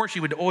 Before she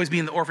would always be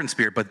in the orphan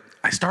spirit, but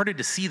I started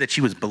to see that she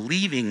was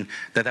believing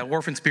that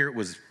orphan spirit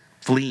was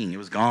fleeing, it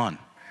was gone.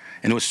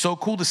 And it was so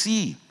cool to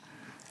see.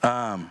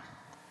 And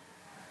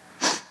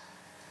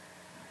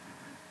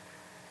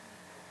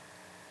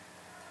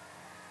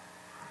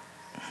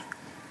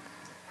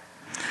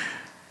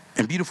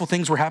beautiful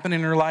things were happening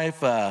in her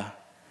life.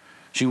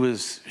 She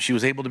was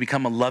able to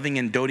become a loving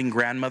and doting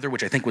grandmother,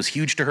 which I think was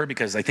huge to her,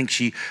 because I think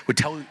she would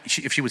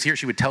if she was here,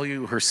 she would tell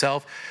you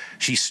herself,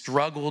 she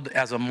struggled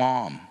as a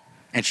mom.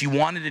 And she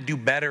wanted to do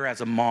better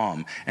as a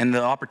mom. And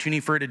the opportunity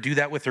for her to do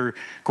that with her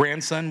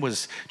grandson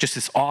was just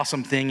this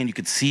awesome thing, and you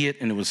could see it,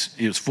 and it was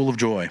full of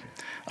joy.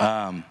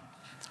 And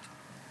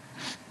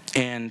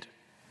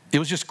it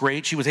was just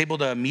great. She was able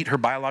to meet her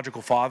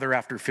biological father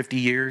after 50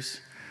 years.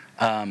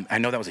 I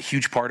know that was a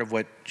huge part of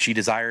what she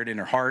desired in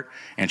her heart,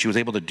 and she was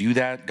able to do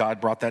that.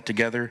 God brought that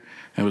together.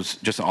 It was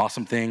just an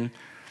awesome thing.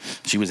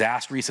 She was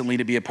asked recently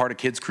to be a part of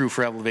Kids Crew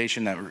for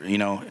Elevation. That,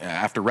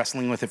 after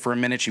wrestling with it for a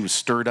minute, she was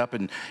stirred up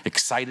and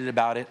excited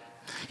about it,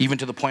 even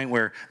to the point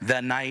where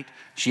that night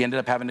she ended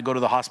up having to go to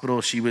the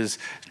hospital. She was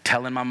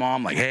telling my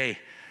mom, like, hey,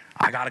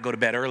 I got to go to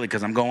bed early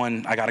because I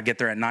got to get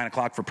there at 9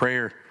 o'clock for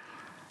prayer.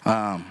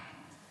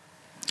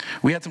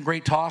 We had some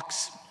great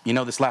talks,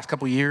 this last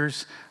couple of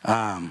years,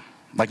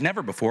 like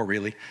never before,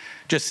 really.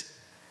 Just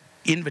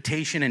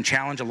invitation and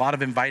challenge, a lot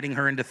of inviting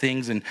her into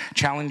things and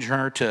challenging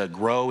her to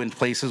grow in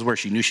places where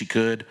she knew she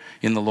could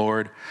in the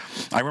Lord.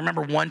 I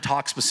remember one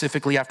talk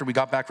specifically after we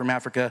got back from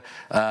Africa.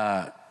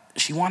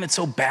 She wanted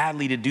so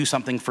badly to do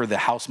something for the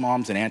house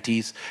moms and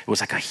aunties. It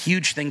was like a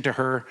huge thing to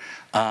her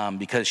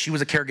because she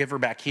was a caregiver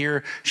back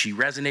here. She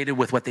resonated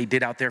with what they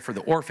did out there for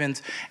the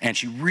orphans, and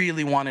she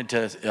really wanted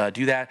to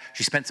do that.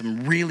 She spent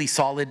some really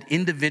solid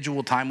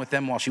individual time with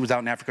them while she was out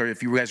in Africa.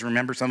 If you guys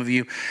remember, some of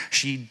you,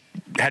 she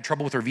had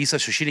trouble with her visa,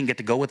 so she didn't get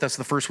to go with us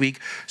the first week.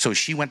 So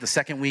she went the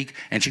second week,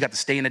 and she got to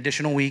stay an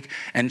additional week,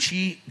 and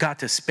she got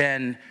to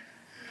spend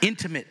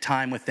intimate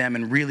time with them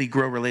and really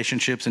grow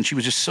relationships. And she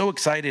was just so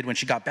excited when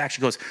she got back. She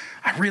goes,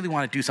 I really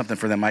want to do something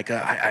for them,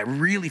 Micah. I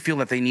really feel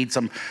that they need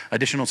some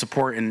additional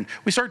support. And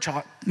we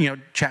started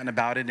chatting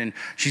about it, and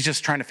she's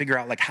just trying to figure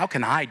out, like, how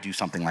can I do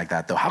something like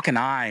that, though? How can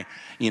I,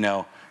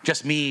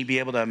 just me, be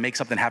able to make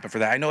something happen for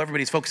that? I know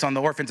everybody's focused on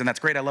the orphans, and that's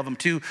great. I love them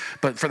too.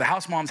 But for the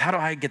house moms, how do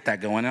I get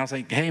that going? And I was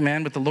like, hey,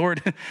 man, with the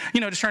Lord,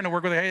 just trying to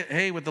work with her.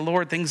 Hey, with the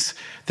Lord, things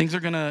are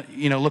going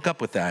to, look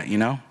up with that,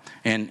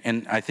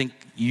 And I think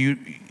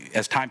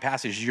as time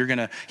passes, he's going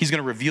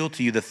to reveal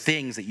to you the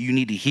things that you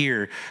need to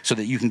hear so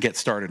that you can get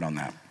started on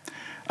that.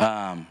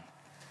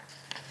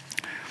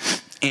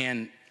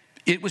 And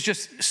it was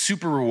just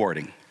super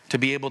rewarding to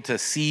be able to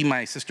see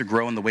my sister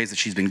grow in the ways that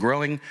she's been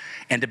growing,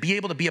 and to be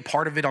able to be a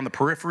part of it on the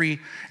periphery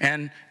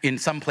and in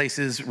some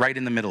places right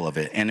in the middle of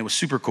it. And it was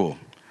super cool.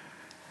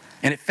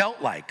 And it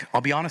felt like,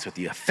 I'll be honest with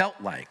you, it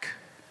felt like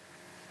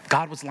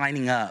God was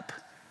lining up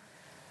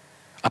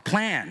a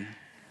plan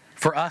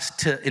for us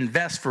to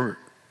invest for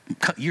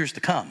years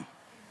to come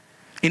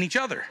in each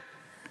other,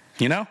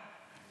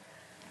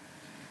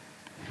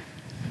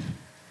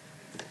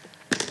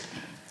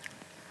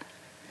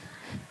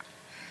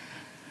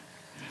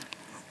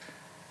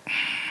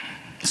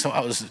 So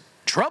I was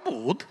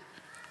troubled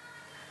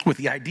with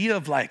the idea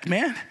of like,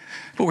 man,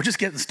 but we're just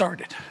getting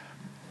started.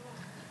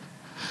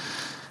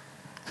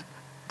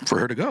 For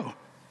her to go.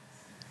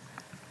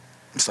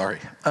 Sorry.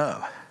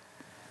 I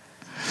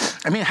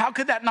mean, how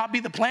could that not be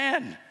the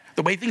plan?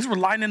 The way things were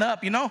lining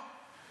up, you know?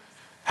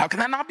 How can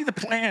that not be the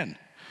plan?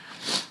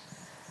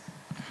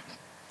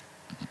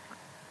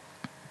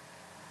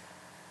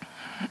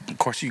 Of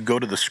course, you go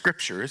to the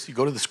scriptures. You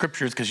go to the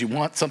scriptures because you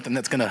want something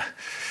that's going to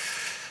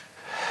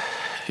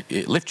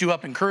lift you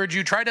up, encourage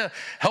you, try to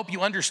help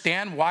you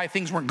understand why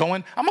things weren't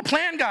going. I'm a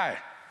plan guy.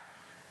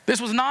 This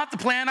was not the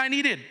plan I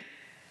needed.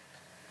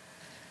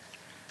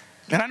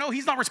 And I know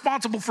he's not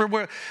responsible for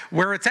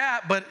where it's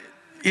at, but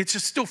it's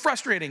just still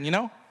frustrating, you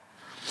know?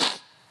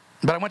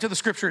 But I went to the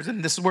scriptures,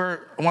 and this is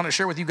where I want to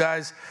share with you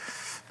guys.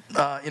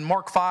 In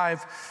Mark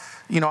 5,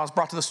 I was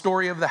brought to the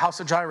story of the House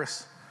of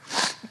Jairus.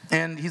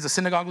 And he's a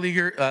synagogue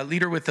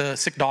leader with a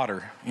sick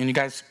daughter. And you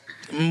guys,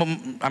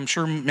 I'm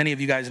sure many of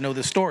you guys know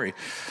this story.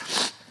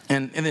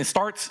 And it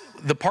starts,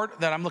 the part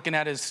that I'm looking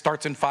at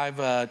starts in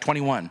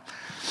 5:21.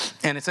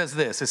 And it says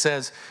this. It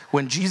says,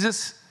 when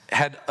Jesus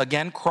had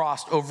again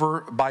crossed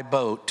over by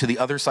boat to the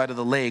other side of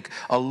the lake,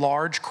 a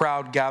large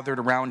crowd gathered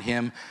around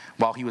him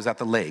while he was at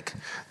the lake.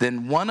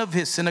 Then one of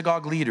his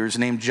synagogue leaders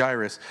named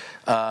Jairus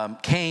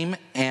came,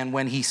 and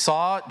when he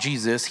saw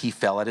Jesus, he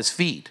fell at his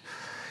feet.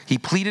 He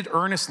pleaded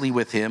earnestly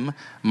with him,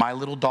 "My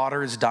little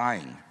daughter is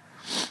dying.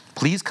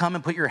 Please come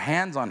and put your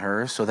hands on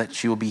her so that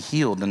she will be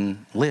healed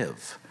and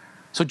live."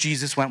 So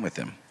Jesus went with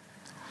him.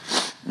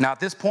 Now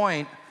at this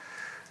point,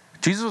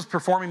 Jesus was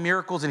performing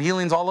miracles and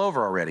healings all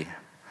over already.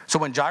 So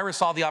when Jairus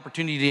saw the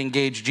opportunity to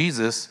engage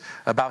Jesus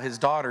about his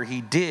daughter,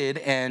 he did,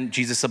 and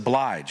Jesus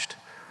obliged.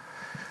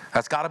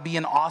 That's got to be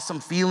an awesome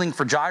feeling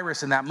for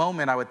Jairus in that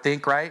moment, I would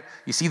think, right?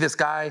 You see this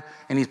guy,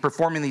 and he's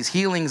performing these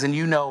healings, and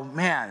you know,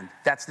 man,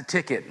 that's the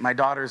ticket. My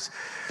daughter's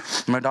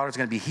going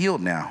to be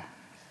healed now.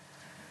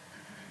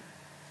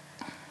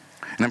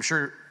 And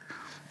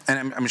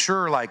I'm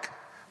sure, like,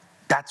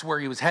 that's where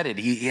he was headed.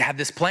 He had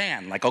this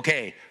plan, like,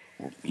 okay,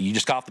 you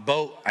just got off the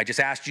boat. I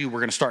just asked you. We're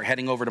going to start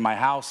heading over to my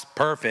house.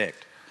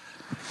 Perfect.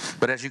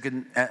 But as you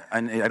can,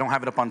 and I don't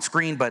have it up on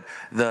screen, but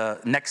the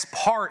next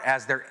part,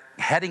 as they're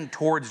heading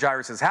towards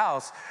Jairus'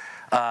 house,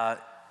 the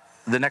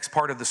next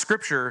part of the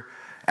scripture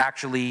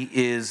actually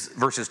is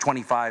verses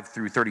 25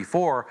 through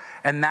 34,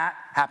 and that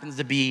happens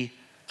to be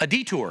a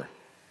detour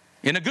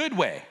in a good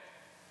way.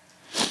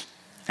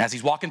 As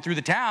he's walking through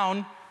the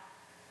town,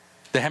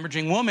 the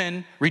hemorrhaging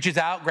woman reaches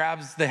out,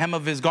 grabs the hem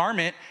of his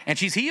garment, and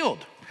she's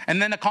healed.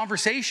 And then a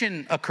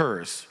conversation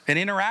occurs, an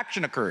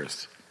interaction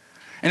occurs.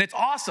 And it's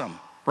awesome,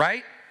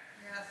 right?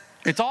 Yes.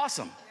 It's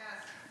awesome.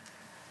 Yes.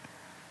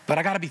 But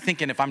I got to be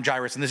thinking, if I'm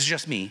Jairus, and this is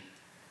just me,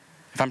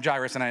 if I'm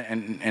Jairus,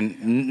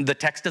 and the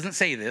text doesn't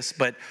say this,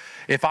 but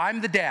if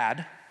I'm the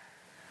dad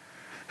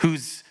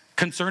who's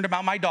concerned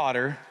about my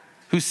daughter,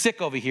 who's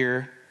sick over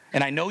here,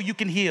 and I know you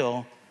can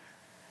heal,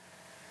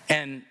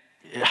 and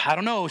I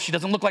don't know, she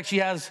doesn't look like she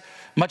has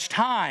much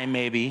time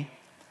maybe,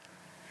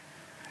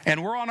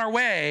 and we're on our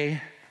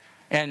way,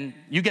 and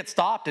you get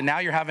stopped, and now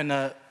you're having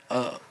a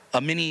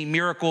mini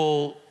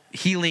miracle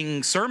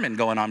healing sermon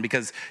going on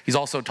because he's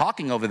also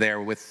talking over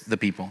there with the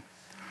people.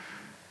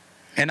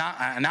 And now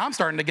I'm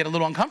starting to get a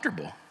little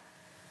uncomfortable.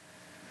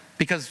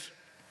 Because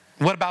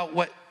what about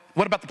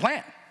the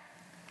plan?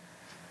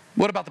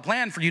 What about the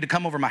plan for you to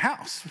come over my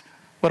house?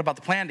 What about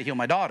the plan to heal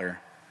my daughter?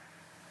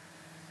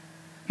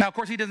 Now, of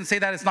course, he doesn't say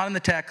that. It's not in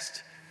the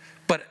text.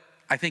 But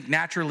I think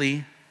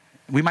naturally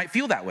we might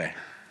feel that way.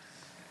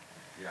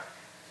 Yeah.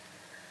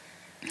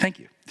 Thank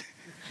you.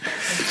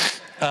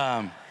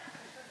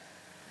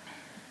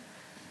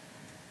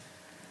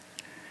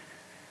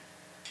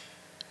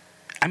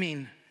 I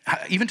mean,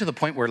 even to the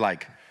point where,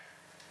 like,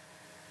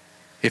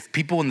 if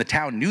people in the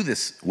town knew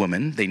this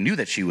woman, they knew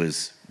that she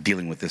was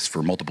dealing with this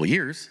for multiple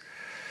years.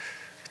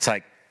 It's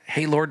like,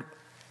 hey, Lord,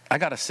 I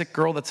got a sick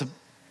girl that's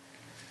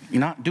you're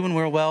not doing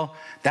real well.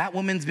 That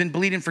woman's been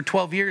bleeding for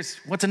 12 years.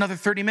 What's another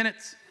 30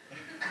 minutes?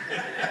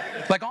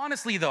 Like,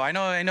 honestly, though, I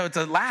know it's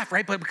a laugh,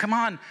 right? But come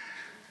on.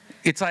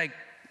 It's like,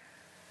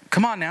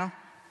 come on now.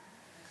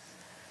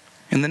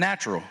 In the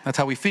natural, that's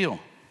how we feel.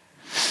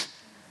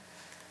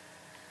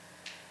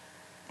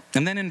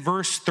 And then in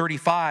verse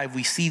 35,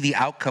 we see the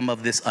outcome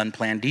of this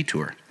unplanned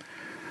detour.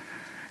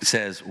 It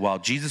says, while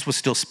Jesus was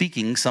still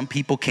speaking, some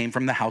people came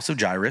from the house of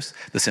Jairus,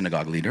 the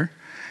synagogue leader.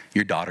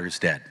 Your daughter is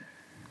dead.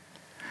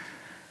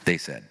 They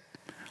said,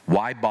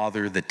 why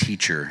bother the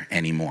teacher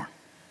anymore?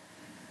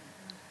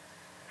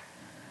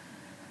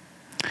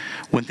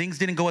 When things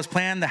didn't go as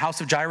planned, the house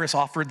of Jairus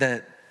offered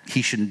that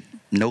he should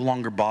no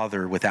longer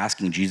bother with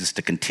asking Jesus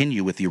to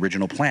continue with the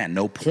original plan.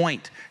 No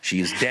point.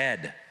 She is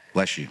dead.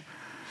 Bless you.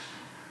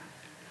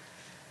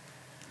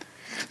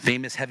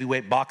 Famous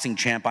heavyweight boxing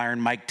champ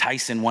Iron Mike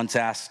Tyson once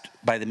asked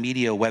by the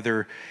media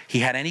whether he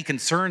had any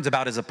concerns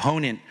about his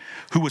opponent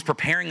who was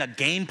preparing a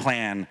game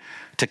plan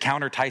to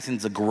counter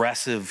Tyson's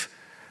aggressive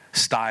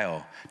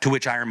style, to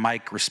which Iron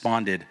Mike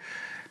responded,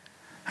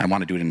 I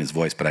want to do it in his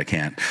voice, but I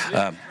can't.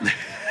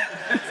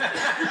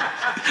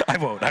 I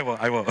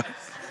won't.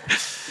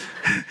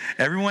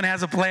 Everyone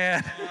has a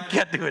plan.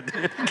 Can't do it,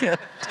 dude. Can't.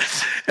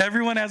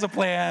 Everyone has a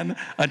plan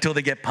until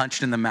they get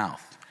punched in the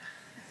mouth.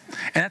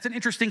 And that's an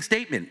interesting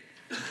statement.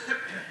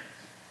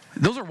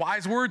 Those are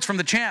wise words from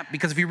the champ,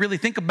 because if you really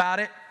think about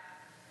it,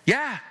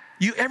 yeah,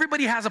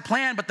 everybody has a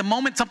plan, but the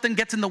moment something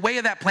gets in the way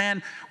of that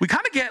plan, we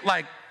kind of get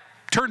like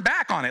turned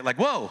back on it. Like,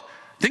 whoa,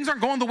 things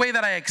aren't going the way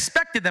that I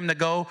expected them to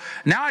go.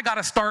 Now I got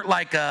to start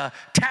like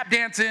tap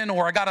dancing,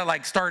 or I got to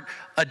like start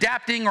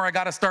adapting, or I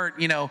got to start,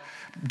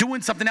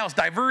 doing something else,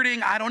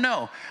 diverting. I don't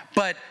know.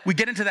 But we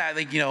get into that,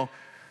 like,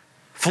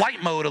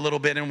 flight mode a little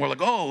bit, and we're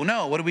like, oh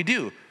no, what do we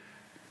do?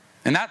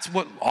 And that's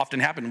what often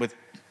happened with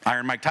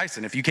Iron Mike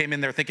Tyson. If you came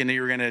in there thinking that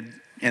you were going to,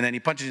 and then he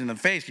punches you in the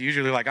face, you're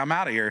usually like, I'm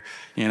out of here,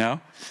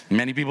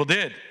 Many people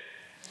did.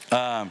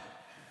 But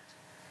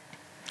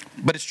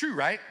it's true,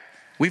 right?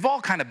 We've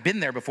all kind of been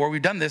there before.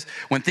 We've done this.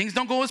 When things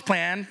don't go as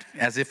planned,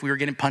 as if we were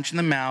getting punched in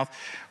the mouth,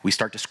 we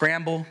start to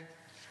scramble.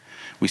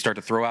 We start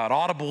to throw out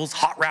audibles,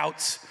 hot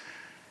routes.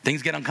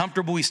 Things get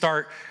uncomfortable. We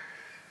start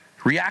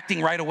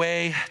reacting right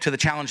away to the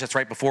challenge that's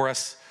right before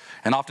us.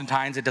 And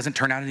oftentimes it doesn't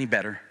turn out any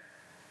better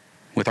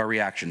with our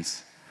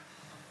reactions.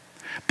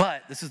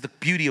 But this is the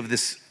beauty of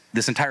this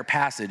entire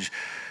passage.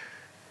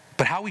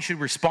 But how we should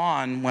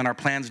respond when our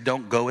plans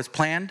don't go as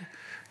planned,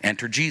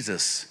 enter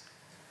Jesus.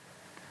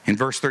 In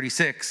verse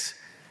 36,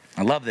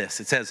 I love this.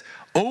 It says,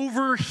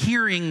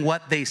 overhearing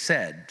what they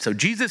said. So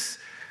Jesus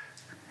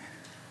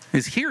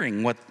is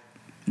hearing what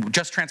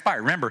just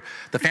transpired. Remember,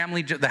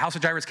 the House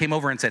of Jairus came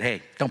over and said,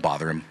 hey, don't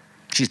bother him.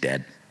 She's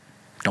dead.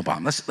 Don't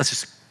bother him.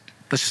 Let's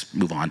just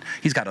move on.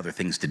 He's got other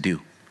things to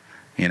do,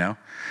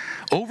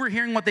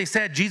 Overhearing what they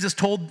said, Jesus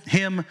told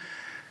him,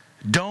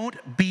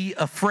 don't be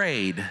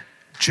afraid,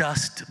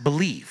 just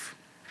believe.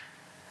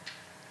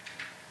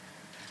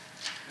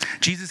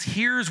 Jesus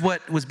hears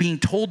what was being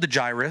told to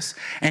Jairus,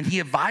 and he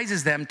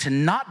advises them to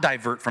not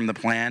divert from the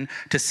plan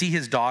to see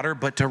his daughter,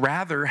 but to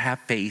rather have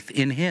faith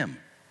in him.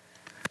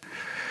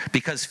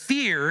 Because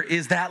fear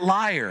is that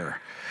liar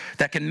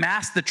that can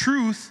mask the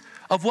truth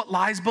of what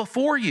lies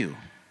before you.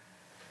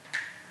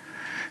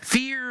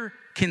 Fear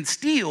can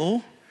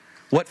steal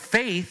what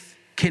faith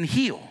can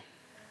heal.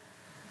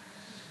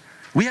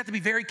 We have to be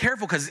very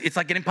careful, because it's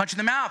like getting punched in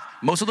the mouth.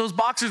 Most of those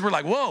boxers were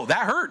like, whoa,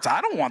 that hurts.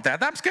 I don't want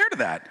that. I'm scared of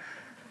that.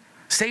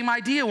 Same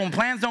idea. When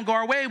plans don't go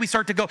our way, we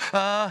start to go,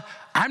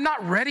 I'm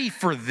not ready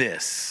for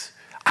this.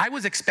 I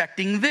was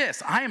expecting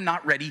this. I am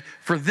not ready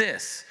for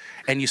this.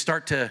 And you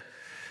start to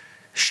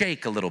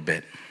shake a little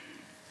bit.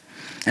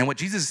 And what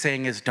Jesus is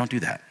saying is, don't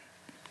do that.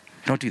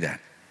 Don't do that.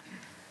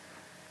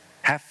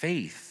 Have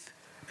faith.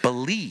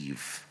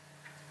 Believe.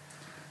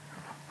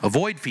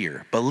 Avoid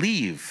fear.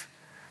 Believe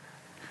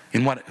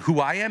in who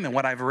I am and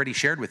what I've already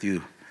shared with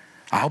you.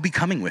 I'll be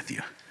coming with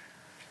you.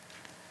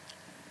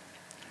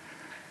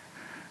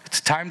 It's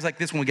times like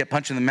this when we get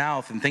punched in the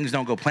mouth and things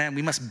don't go planned,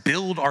 we must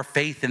build our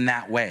faith in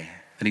that way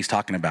that he's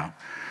talking about.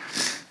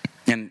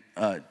 And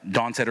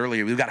Dawn said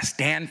earlier, we've got to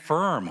stand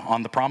firm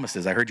on the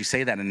promises. I heard you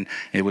say that, and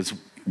it was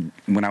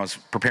when I was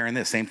preparing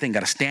this, same thing. Got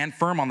to stand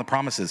firm on the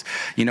promises.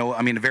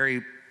 A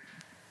very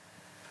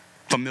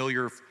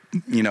familiar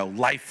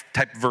life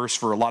type verse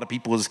for a lot of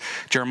people is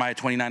Jeremiah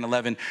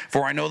 29:11.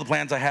 For I know the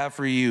plans I have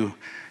for you,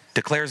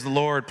 declares the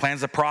Lord,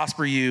 plans to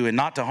prosper you and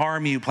not to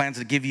harm you, plans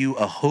to give you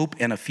a hope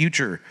and a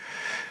future.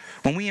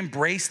 When we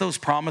embrace those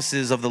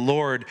promises of the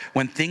Lord,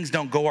 when things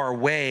don't go our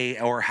way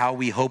or how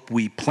we hope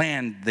we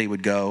planned they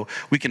would go,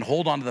 we can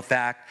hold on to the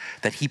fact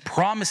that he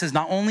promises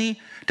not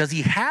only does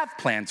he have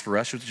plans for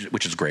us,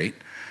 which is great,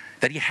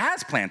 that he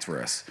has plans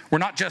for us. We're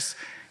not just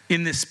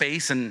in this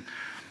space and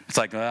it's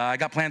like, I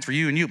got plans for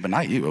you and you, but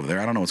not you over there.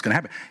 I don't know what's going to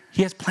happen.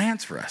 He has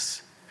plans for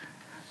us.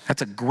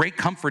 That's a great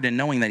comfort in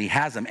knowing that he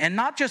has them. And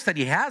not just that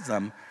he has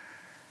them,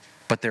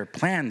 but they're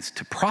plans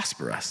to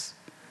prosper us.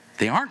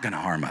 They aren't going to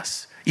harm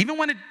us. Even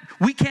when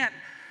we can't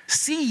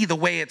see the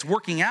way it's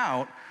working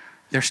out,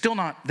 they're still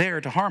not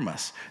there to harm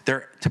us.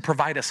 They're to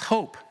provide us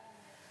hope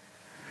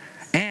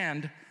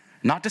and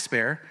not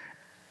despair,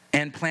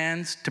 and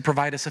plans to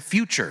provide us a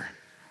future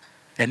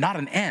and not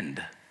an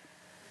end.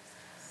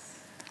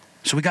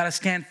 So we got to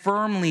stand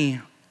firmly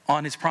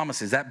on his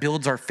promises. That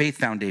builds our faith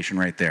foundation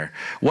right there.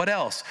 What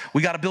else?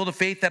 We got to build a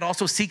faith that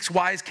also seeks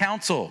wise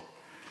counsel.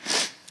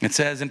 It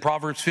says in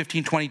Proverbs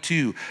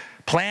 15:22,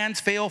 plans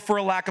fail for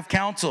a lack of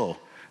counsel,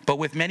 but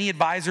with many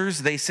advisors,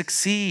 they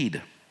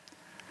succeed.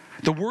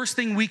 The worst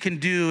thing we can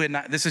do, and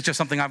this is just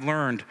something I've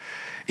learned,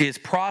 is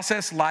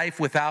process life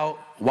without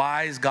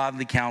wise,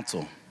 godly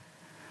counsel.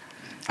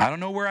 I don't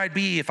know where I'd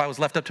be if I was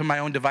left up to my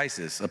own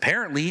devices.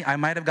 Apparently, I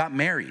might have got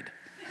married.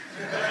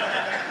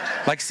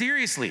 Like,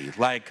 seriously,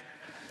 like,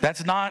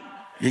 that's not,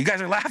 you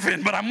guys are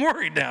laughing, but I'm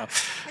worried now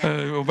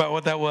about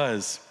what that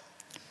was.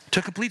 To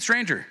a complete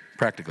stranger,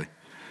 practically.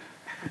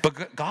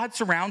 But God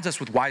surrounds us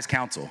with wise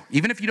counsel.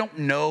 Even if you don't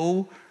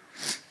know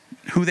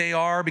who they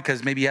are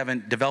because maybe you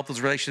haven't developed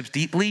those relationships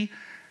deeply,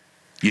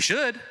 you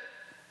should.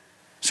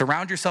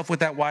 Surround yourself with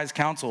that wise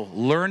counsel.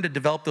 Learn to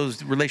develop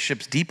those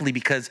relationships deeply,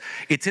 because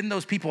it's in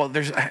those people.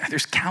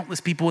 There's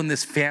countless people in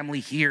this family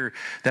here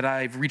that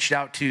I've reached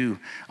out to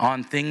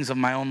on things of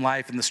my own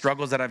life and the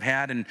struggles that I've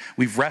had, and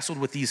we've wrestled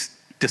with these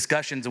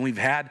discussions, and we've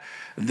had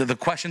the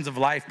questions of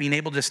life, being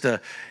able just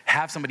to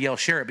have somebody else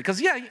share it.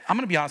 Because I'm going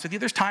to be honest with you,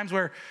 there's times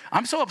where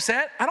I'm so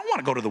upset, I don't want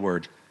to go to the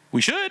Word.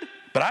 We should,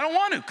 but I don't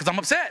want to because I'm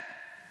upset.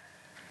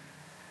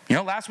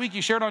 Last week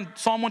you shared on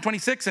Psalm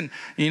 126, and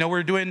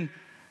we're doing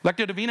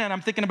Lectio Divina, and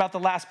I'm thinking about the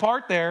last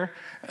part there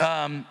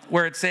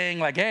where it's saying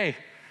like, hey,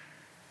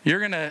 you're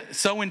going to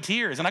sow in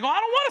tears. And I go, I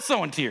don't want to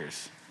sow in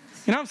tears.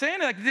 You know what I'm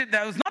saying? Like,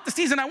 that was not the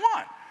season I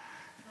want.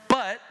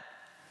 But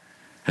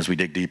as we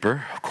dig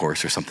deeper, of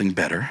course, there's something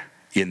better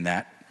in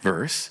that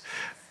verse.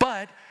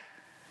 But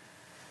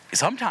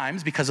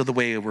sometimes, because of the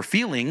way we're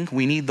feeling,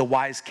 we need the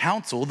wise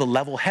counsel, the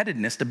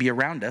level-headedness to be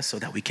around us so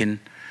that we can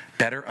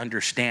better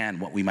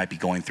understand what we might be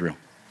going through.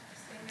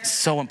 It's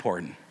so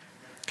important.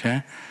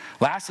 Okay?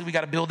 Lastly, we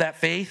got to build that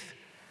faith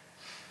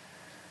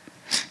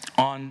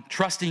on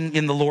trusting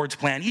in the Lord's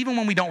plan, even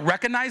when we don't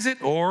recognize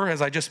it, or,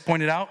 as I just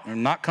pointed out, are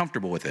not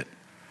comfortable with it.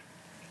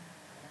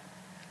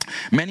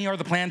 Many are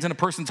the plans in a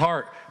person's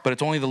heart, but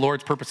it's only the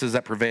Lord's purposes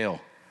that prevail.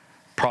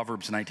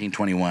 Proverbs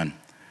 19:21.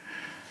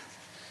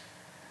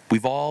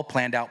 We've all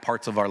planned out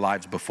parts of our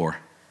lives before,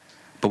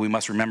 but we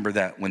must remember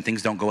that when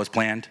things don't go as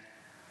planned,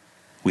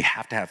 we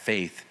have to have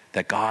faith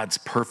that God's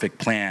perfect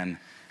plan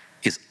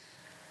is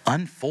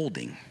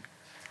unfolding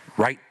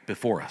right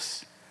before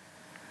us.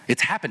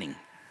 It's happening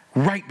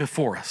right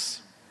before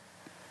us.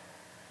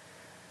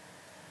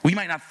 We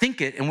might not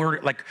think it, and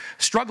we're like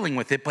struggling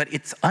with it, but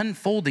it's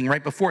unfolding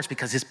right before us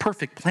because his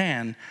perfect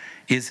plan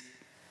is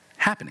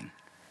happening.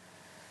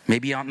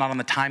 Maybe not on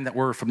the time that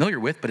we're familiar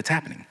with, but it's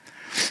happening.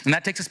 And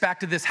that takes us back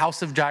to this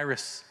House of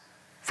Jairus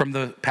from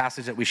the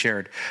passage that we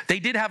shared. They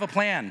did have a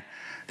plan.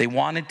 They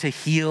wanted to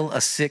heal a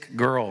sick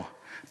girl,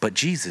 but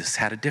Jesus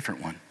had a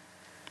different one.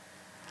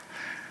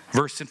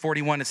 Verse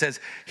 41, it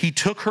says, he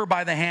took her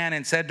by the hand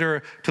and said to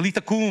her,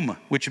 Talitha cum,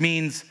 which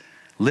means,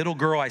 little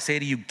girl, I say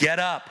to you, get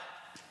up.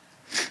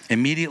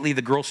 Immediately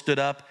the girl stood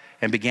up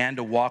and began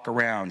to walk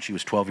around. She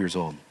was 12 years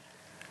old.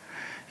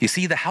 You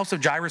see, the House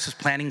of Jairus is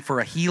planning for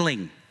a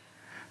healing,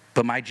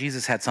 but my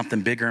Jesus had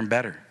something bigger and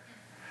better.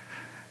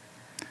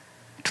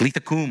 Talitha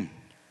cum,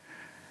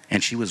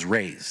 and she was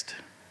raised.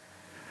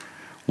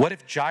 What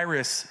if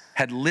Jairus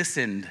had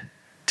listened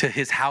to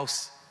his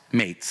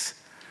housemates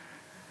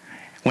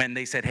when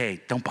they said,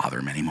 hey, don't bother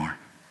him anymore.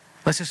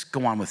 Let's just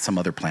go on with some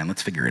other plan.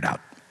 Let's figure it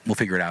out. We'll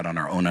figure it out on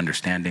our own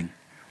understanding.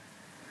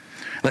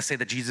 Let's say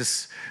that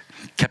Jesus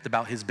kept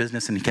about his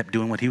business and he kept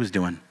doing what he was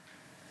doing.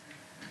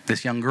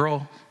 This young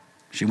girl,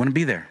 she wouldn't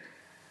be there.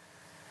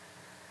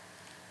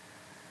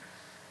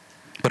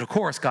 But of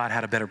course, God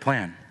had a better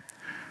plan.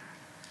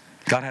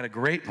 God had a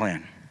great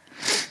plan.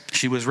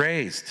 She was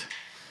raised.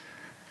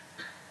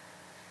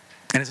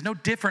 And it's no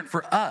different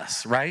for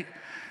us, right?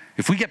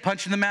 If we get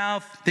punched in the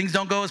mouth, things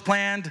don't go as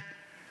planned,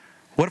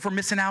 what if we're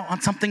missing out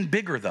on something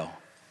bigger, though?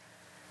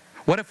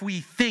 What if we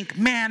think,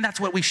 man, that's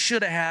what we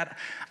should have had.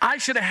 I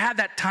should have had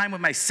that time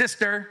with my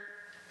sister.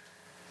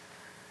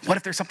 What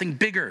if there's something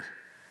bigger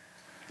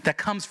that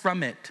comes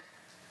from it?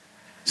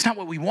 It's not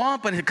what we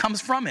want, but it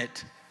comes from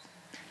it.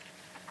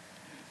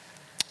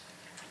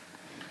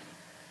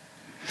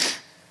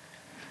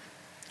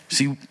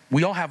 See,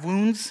 we all have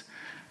wounds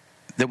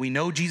that we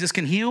know Jesus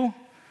can heal,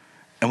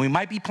 and we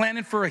might be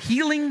planning for a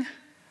healing,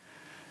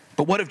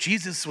 but what if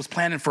Jesus was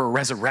planning for a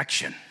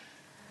resurrection?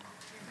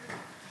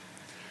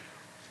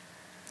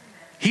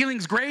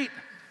 Healing's great,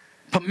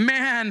 but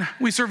man,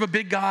 we serve a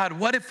big God.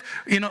 What if,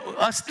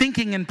 us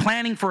thinking and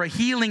planning for a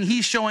healing,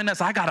 he's showing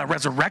us, I got a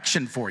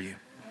resurrection for you.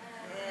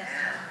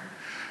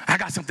 I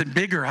got something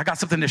bigger. I got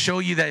something to show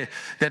you that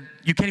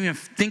you can't even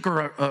think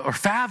or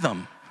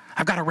fathom.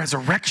 I've got a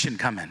resurrection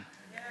coming.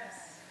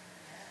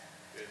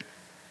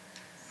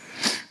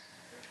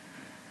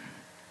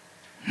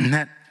 And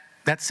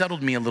that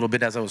settled me a little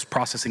bit as I was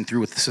processing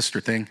through with the sister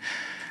thing.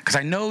 Because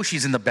I know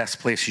she's in the best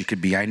place she could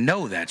be. I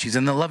know that. She's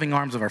in the loving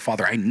arms of our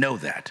Father. I know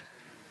that.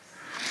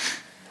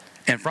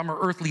 And from her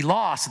earthly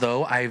loss,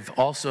 though, I've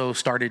also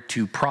started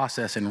to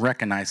process and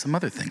recognize some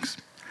other things.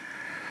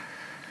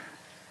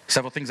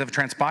 Several things have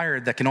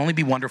transpired that can only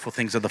be wonderful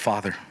things of the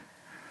Father.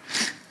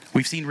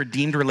 We've seen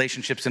redeemed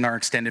relationships in our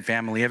extended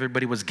family.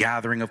 Everybody was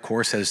gathering, of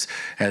course, as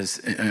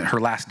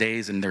her last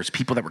days, and there's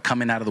people that were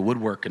coming out of the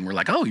woodwork, and we're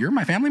like, oh, you're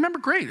my family member?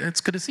 Great,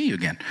 it's good to see you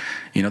again.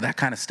 That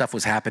kind of stuff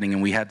was happening,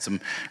 and we had some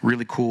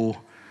really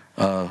cool,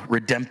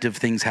 redemptive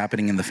things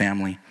happening in the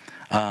family.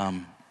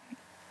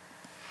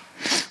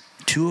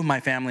 2 of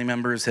my family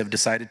members have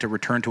decided to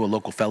return to a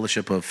local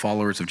fellowship of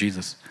followers of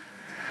Jesus.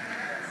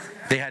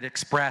 They had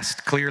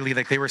expressed clearly,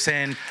 like they were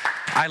saying,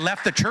 I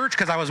left the church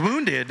because I was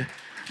wounded,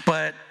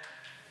 but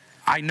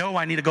I know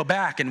I need to go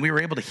back. And we were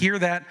able to hear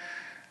that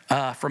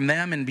from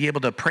them and be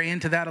able to pray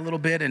into that a little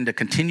bit and to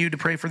continue to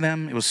pray for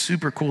them. It was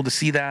super cool to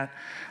see that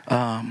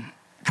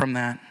from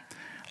that.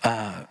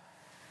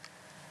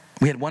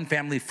 We had one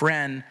family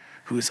friend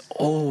who has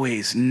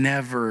always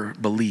never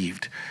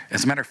believed.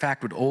 As a matter of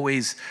fact, would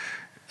always,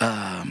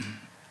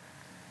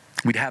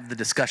 we'd have the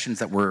discussions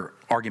that were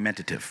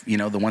argumentative,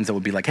 the ones that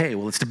would be like, hey,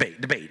 well, let's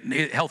debate,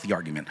 healthy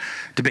argument,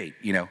 debate.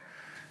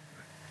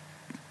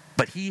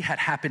 But he had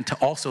happened to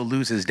also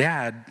lose his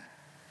dad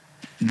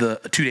 2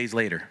 days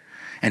later.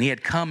 And he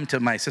had come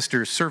to my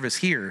sister's service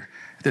here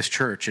at this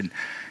church,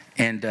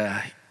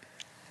 and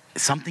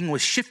something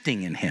was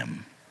shifting in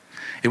him.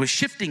 It was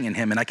shifting in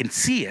him, and I can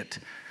see it.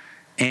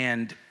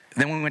 And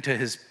then when we went to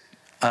his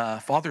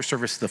father's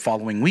service the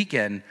following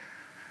weekend,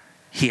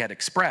 he had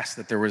expressed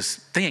that there was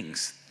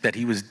things that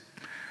he was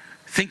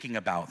thinking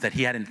about that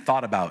he hadn't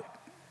thought about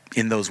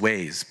in those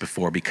ways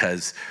before,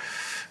 because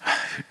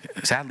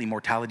sadly,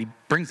 mortality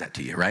brings that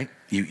to you, right?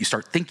 You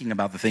start thinking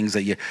about the things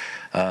that you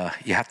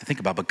have to think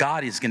about. But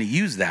God is going to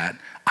use that,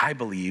 I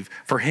believe,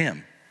 for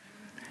him,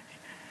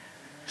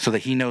 so that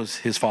he knows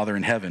his Father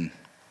in heaven.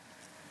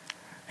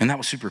 And that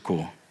was super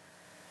cool.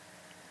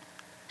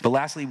 But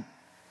lastly,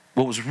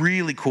 what was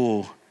really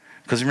cool,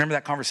 because remember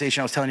that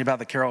conversation I was telling you about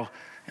that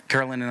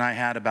Carolyn and I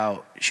had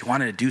about, she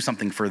wanted to do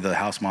something for the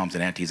house moms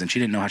and aunties, and she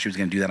didn't know how she was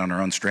going to do that on her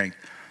own strength.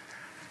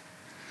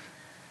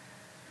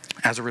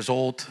 As a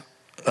result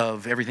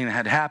of everything that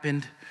had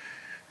happened,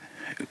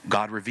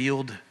 God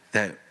revealed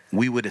that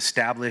we would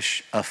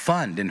establish a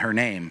fund in her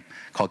name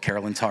called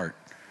Carolyn's Heart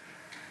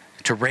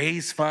to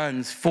raise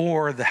funds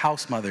for the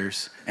house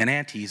mothers and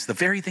aunties, the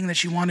very thing that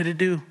she wanted to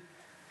do.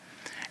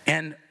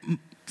 And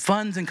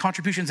funds and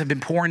contributions have been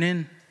pouring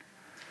in,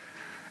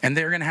 and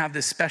they're going to have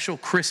this special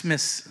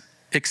Christmas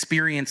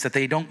experience that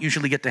they don't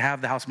usually get to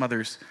have, the house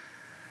mothers,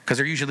 because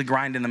they're usually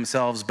grinding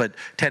themselves. But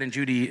Ted and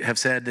Judy have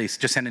said, they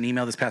just sent an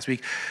email this past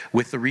week,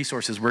 with the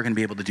resources, we're going to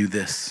be able to do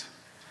this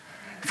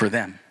for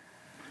them.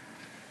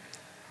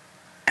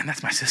 And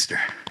that's my sister.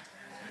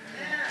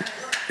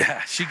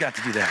 Yeah, she got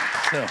to do that.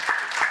 So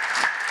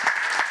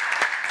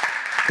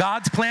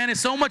God's plan is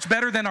so much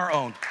better than our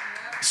own.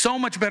 So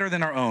much better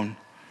than our own.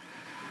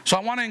 So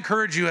I want to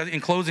encourage you in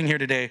closing here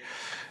today,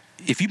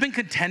 if you've been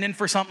contending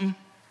for something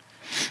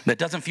that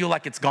doesn't feel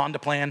like it's gone to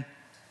plan,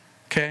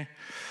 okay?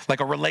 Like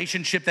a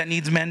relationship that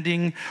needs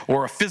mending,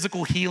 or a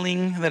physical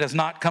healing that has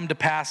not come to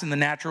pass in the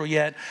natural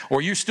yet,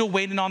 or you're still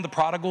waiting on the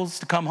prodigals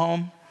to come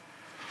home,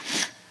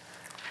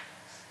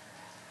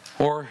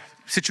 or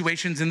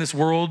situations in this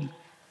world,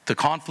 the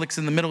conflicts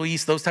in the Middle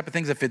East, those type of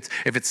things, if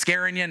it's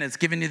scaring you and it's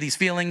giving you these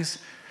feelings,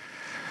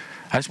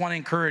 I just want to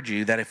encourage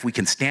you that if we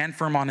can stand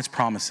firm on his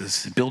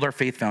promises, build our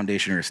faith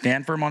foundation here,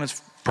 stand firm on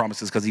his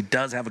promises, because he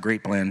does have a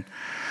great plan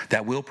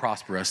that will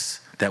prosper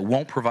us, that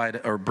won't provide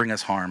or bring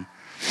us harm,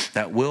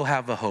 that will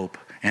have a hope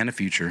and a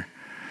future.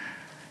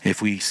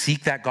 If we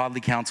seek that godly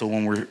counsel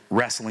when we're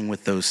wrestling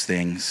with those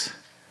things,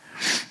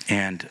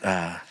 and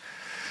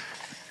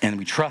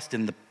we trust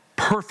in the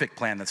perfect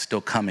plan that's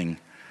still coming,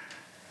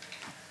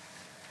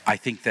 I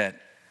think that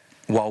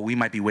while we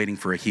might be waiting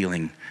for a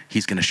healing,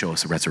 he's going to show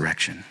us a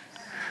resurrection.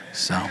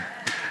 So,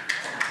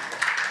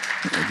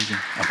 okay.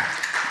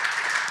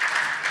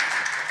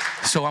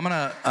 So I'm going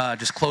to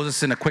just close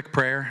us in a quick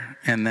prayer,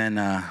 and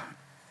then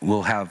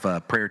we'll have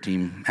a prayer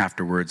team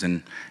afterwards.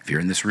 And if you're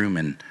in this room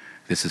and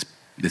this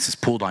is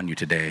pulled on you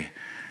today,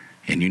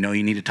 and you know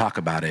you need to talk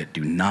about it,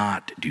 do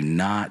not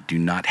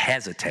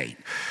hesitate.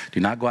 Do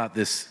not go out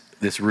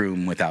this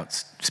room without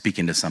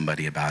speaking to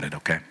somebody about it,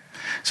 okay?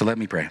 So let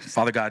me pray.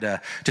 Father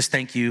God, just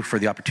thank you for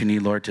the opportunity,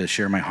 Lord, to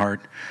share my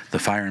heart, the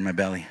fire in my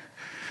belly.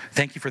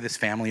 Thank you for this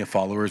family of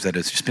followers that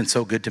has just been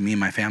so good to me and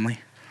my family.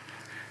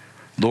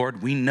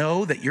 Lord, we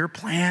know that your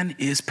plan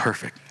is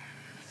perfect.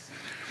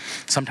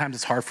 Sometimes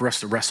it's hard for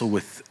us to wrestle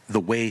with the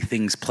way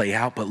things play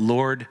out, but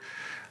Lord,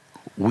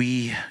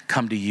 we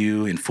come to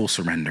you in full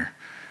surrender.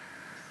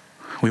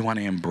 We want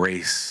to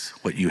embrace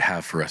what you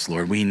have for us,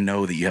 Lord. We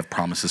know that you have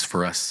promises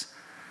for us.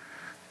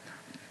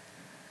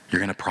 You're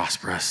going to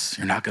prosper us.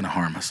 You're not going to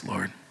harm us,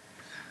 Lord.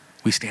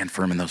 We stand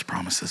firm in those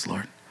promises,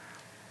 Lord.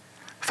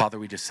 Father,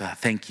 we just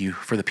thank you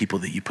for the people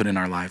that you put in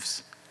our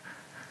lives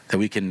that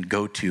we can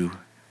go to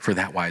for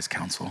that wise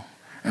counsel.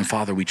 And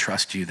Father, we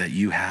trust you that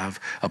you have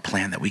a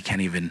plan that we can't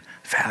even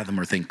fathom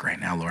or think right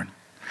now, Lord.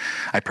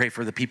 I pray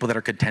for the people that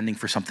are contending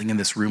for something in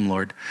this room,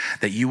 Lord,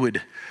 that you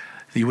would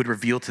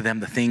reveal to them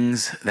the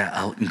things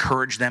that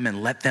encourage them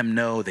and let them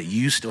know that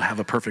you still have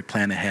a perfect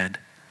plan ahead.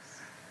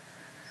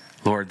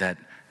 Lord, that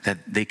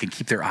they can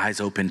keep their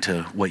eyes open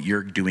to what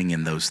you're doing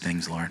in those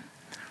things, Lord.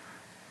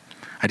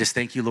 I just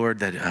thank you, Lord,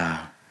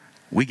 that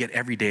we get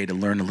every day to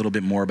learn a little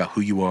bit more about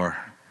who you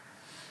are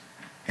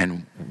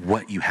and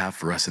what you have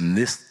for us in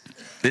this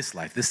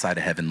life, this side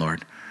of heaven,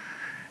 Lord.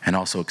 And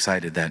also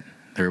excited that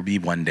there will be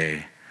one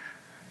day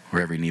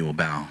where every knee will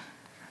bow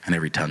and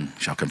every tongue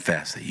shall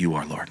confess that you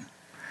are Lord.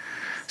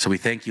 So we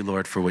thank you,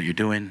 Lord, for what you're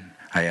doing.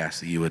 I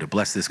ask that you would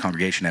bless this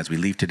congregation as we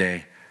leave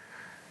today,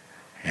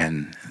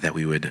 and that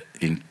we would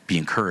be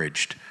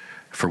encouraged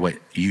for what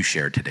you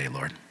shared today,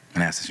 Lord.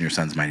 And I ask this in your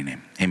son's mighty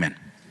name. Amen.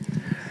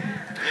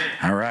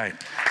 All right.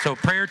 So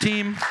prayer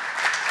team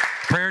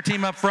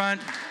up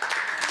front.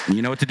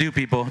 You know what to do,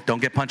 people.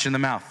 Don't get punched in the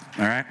mouth.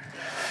 All right.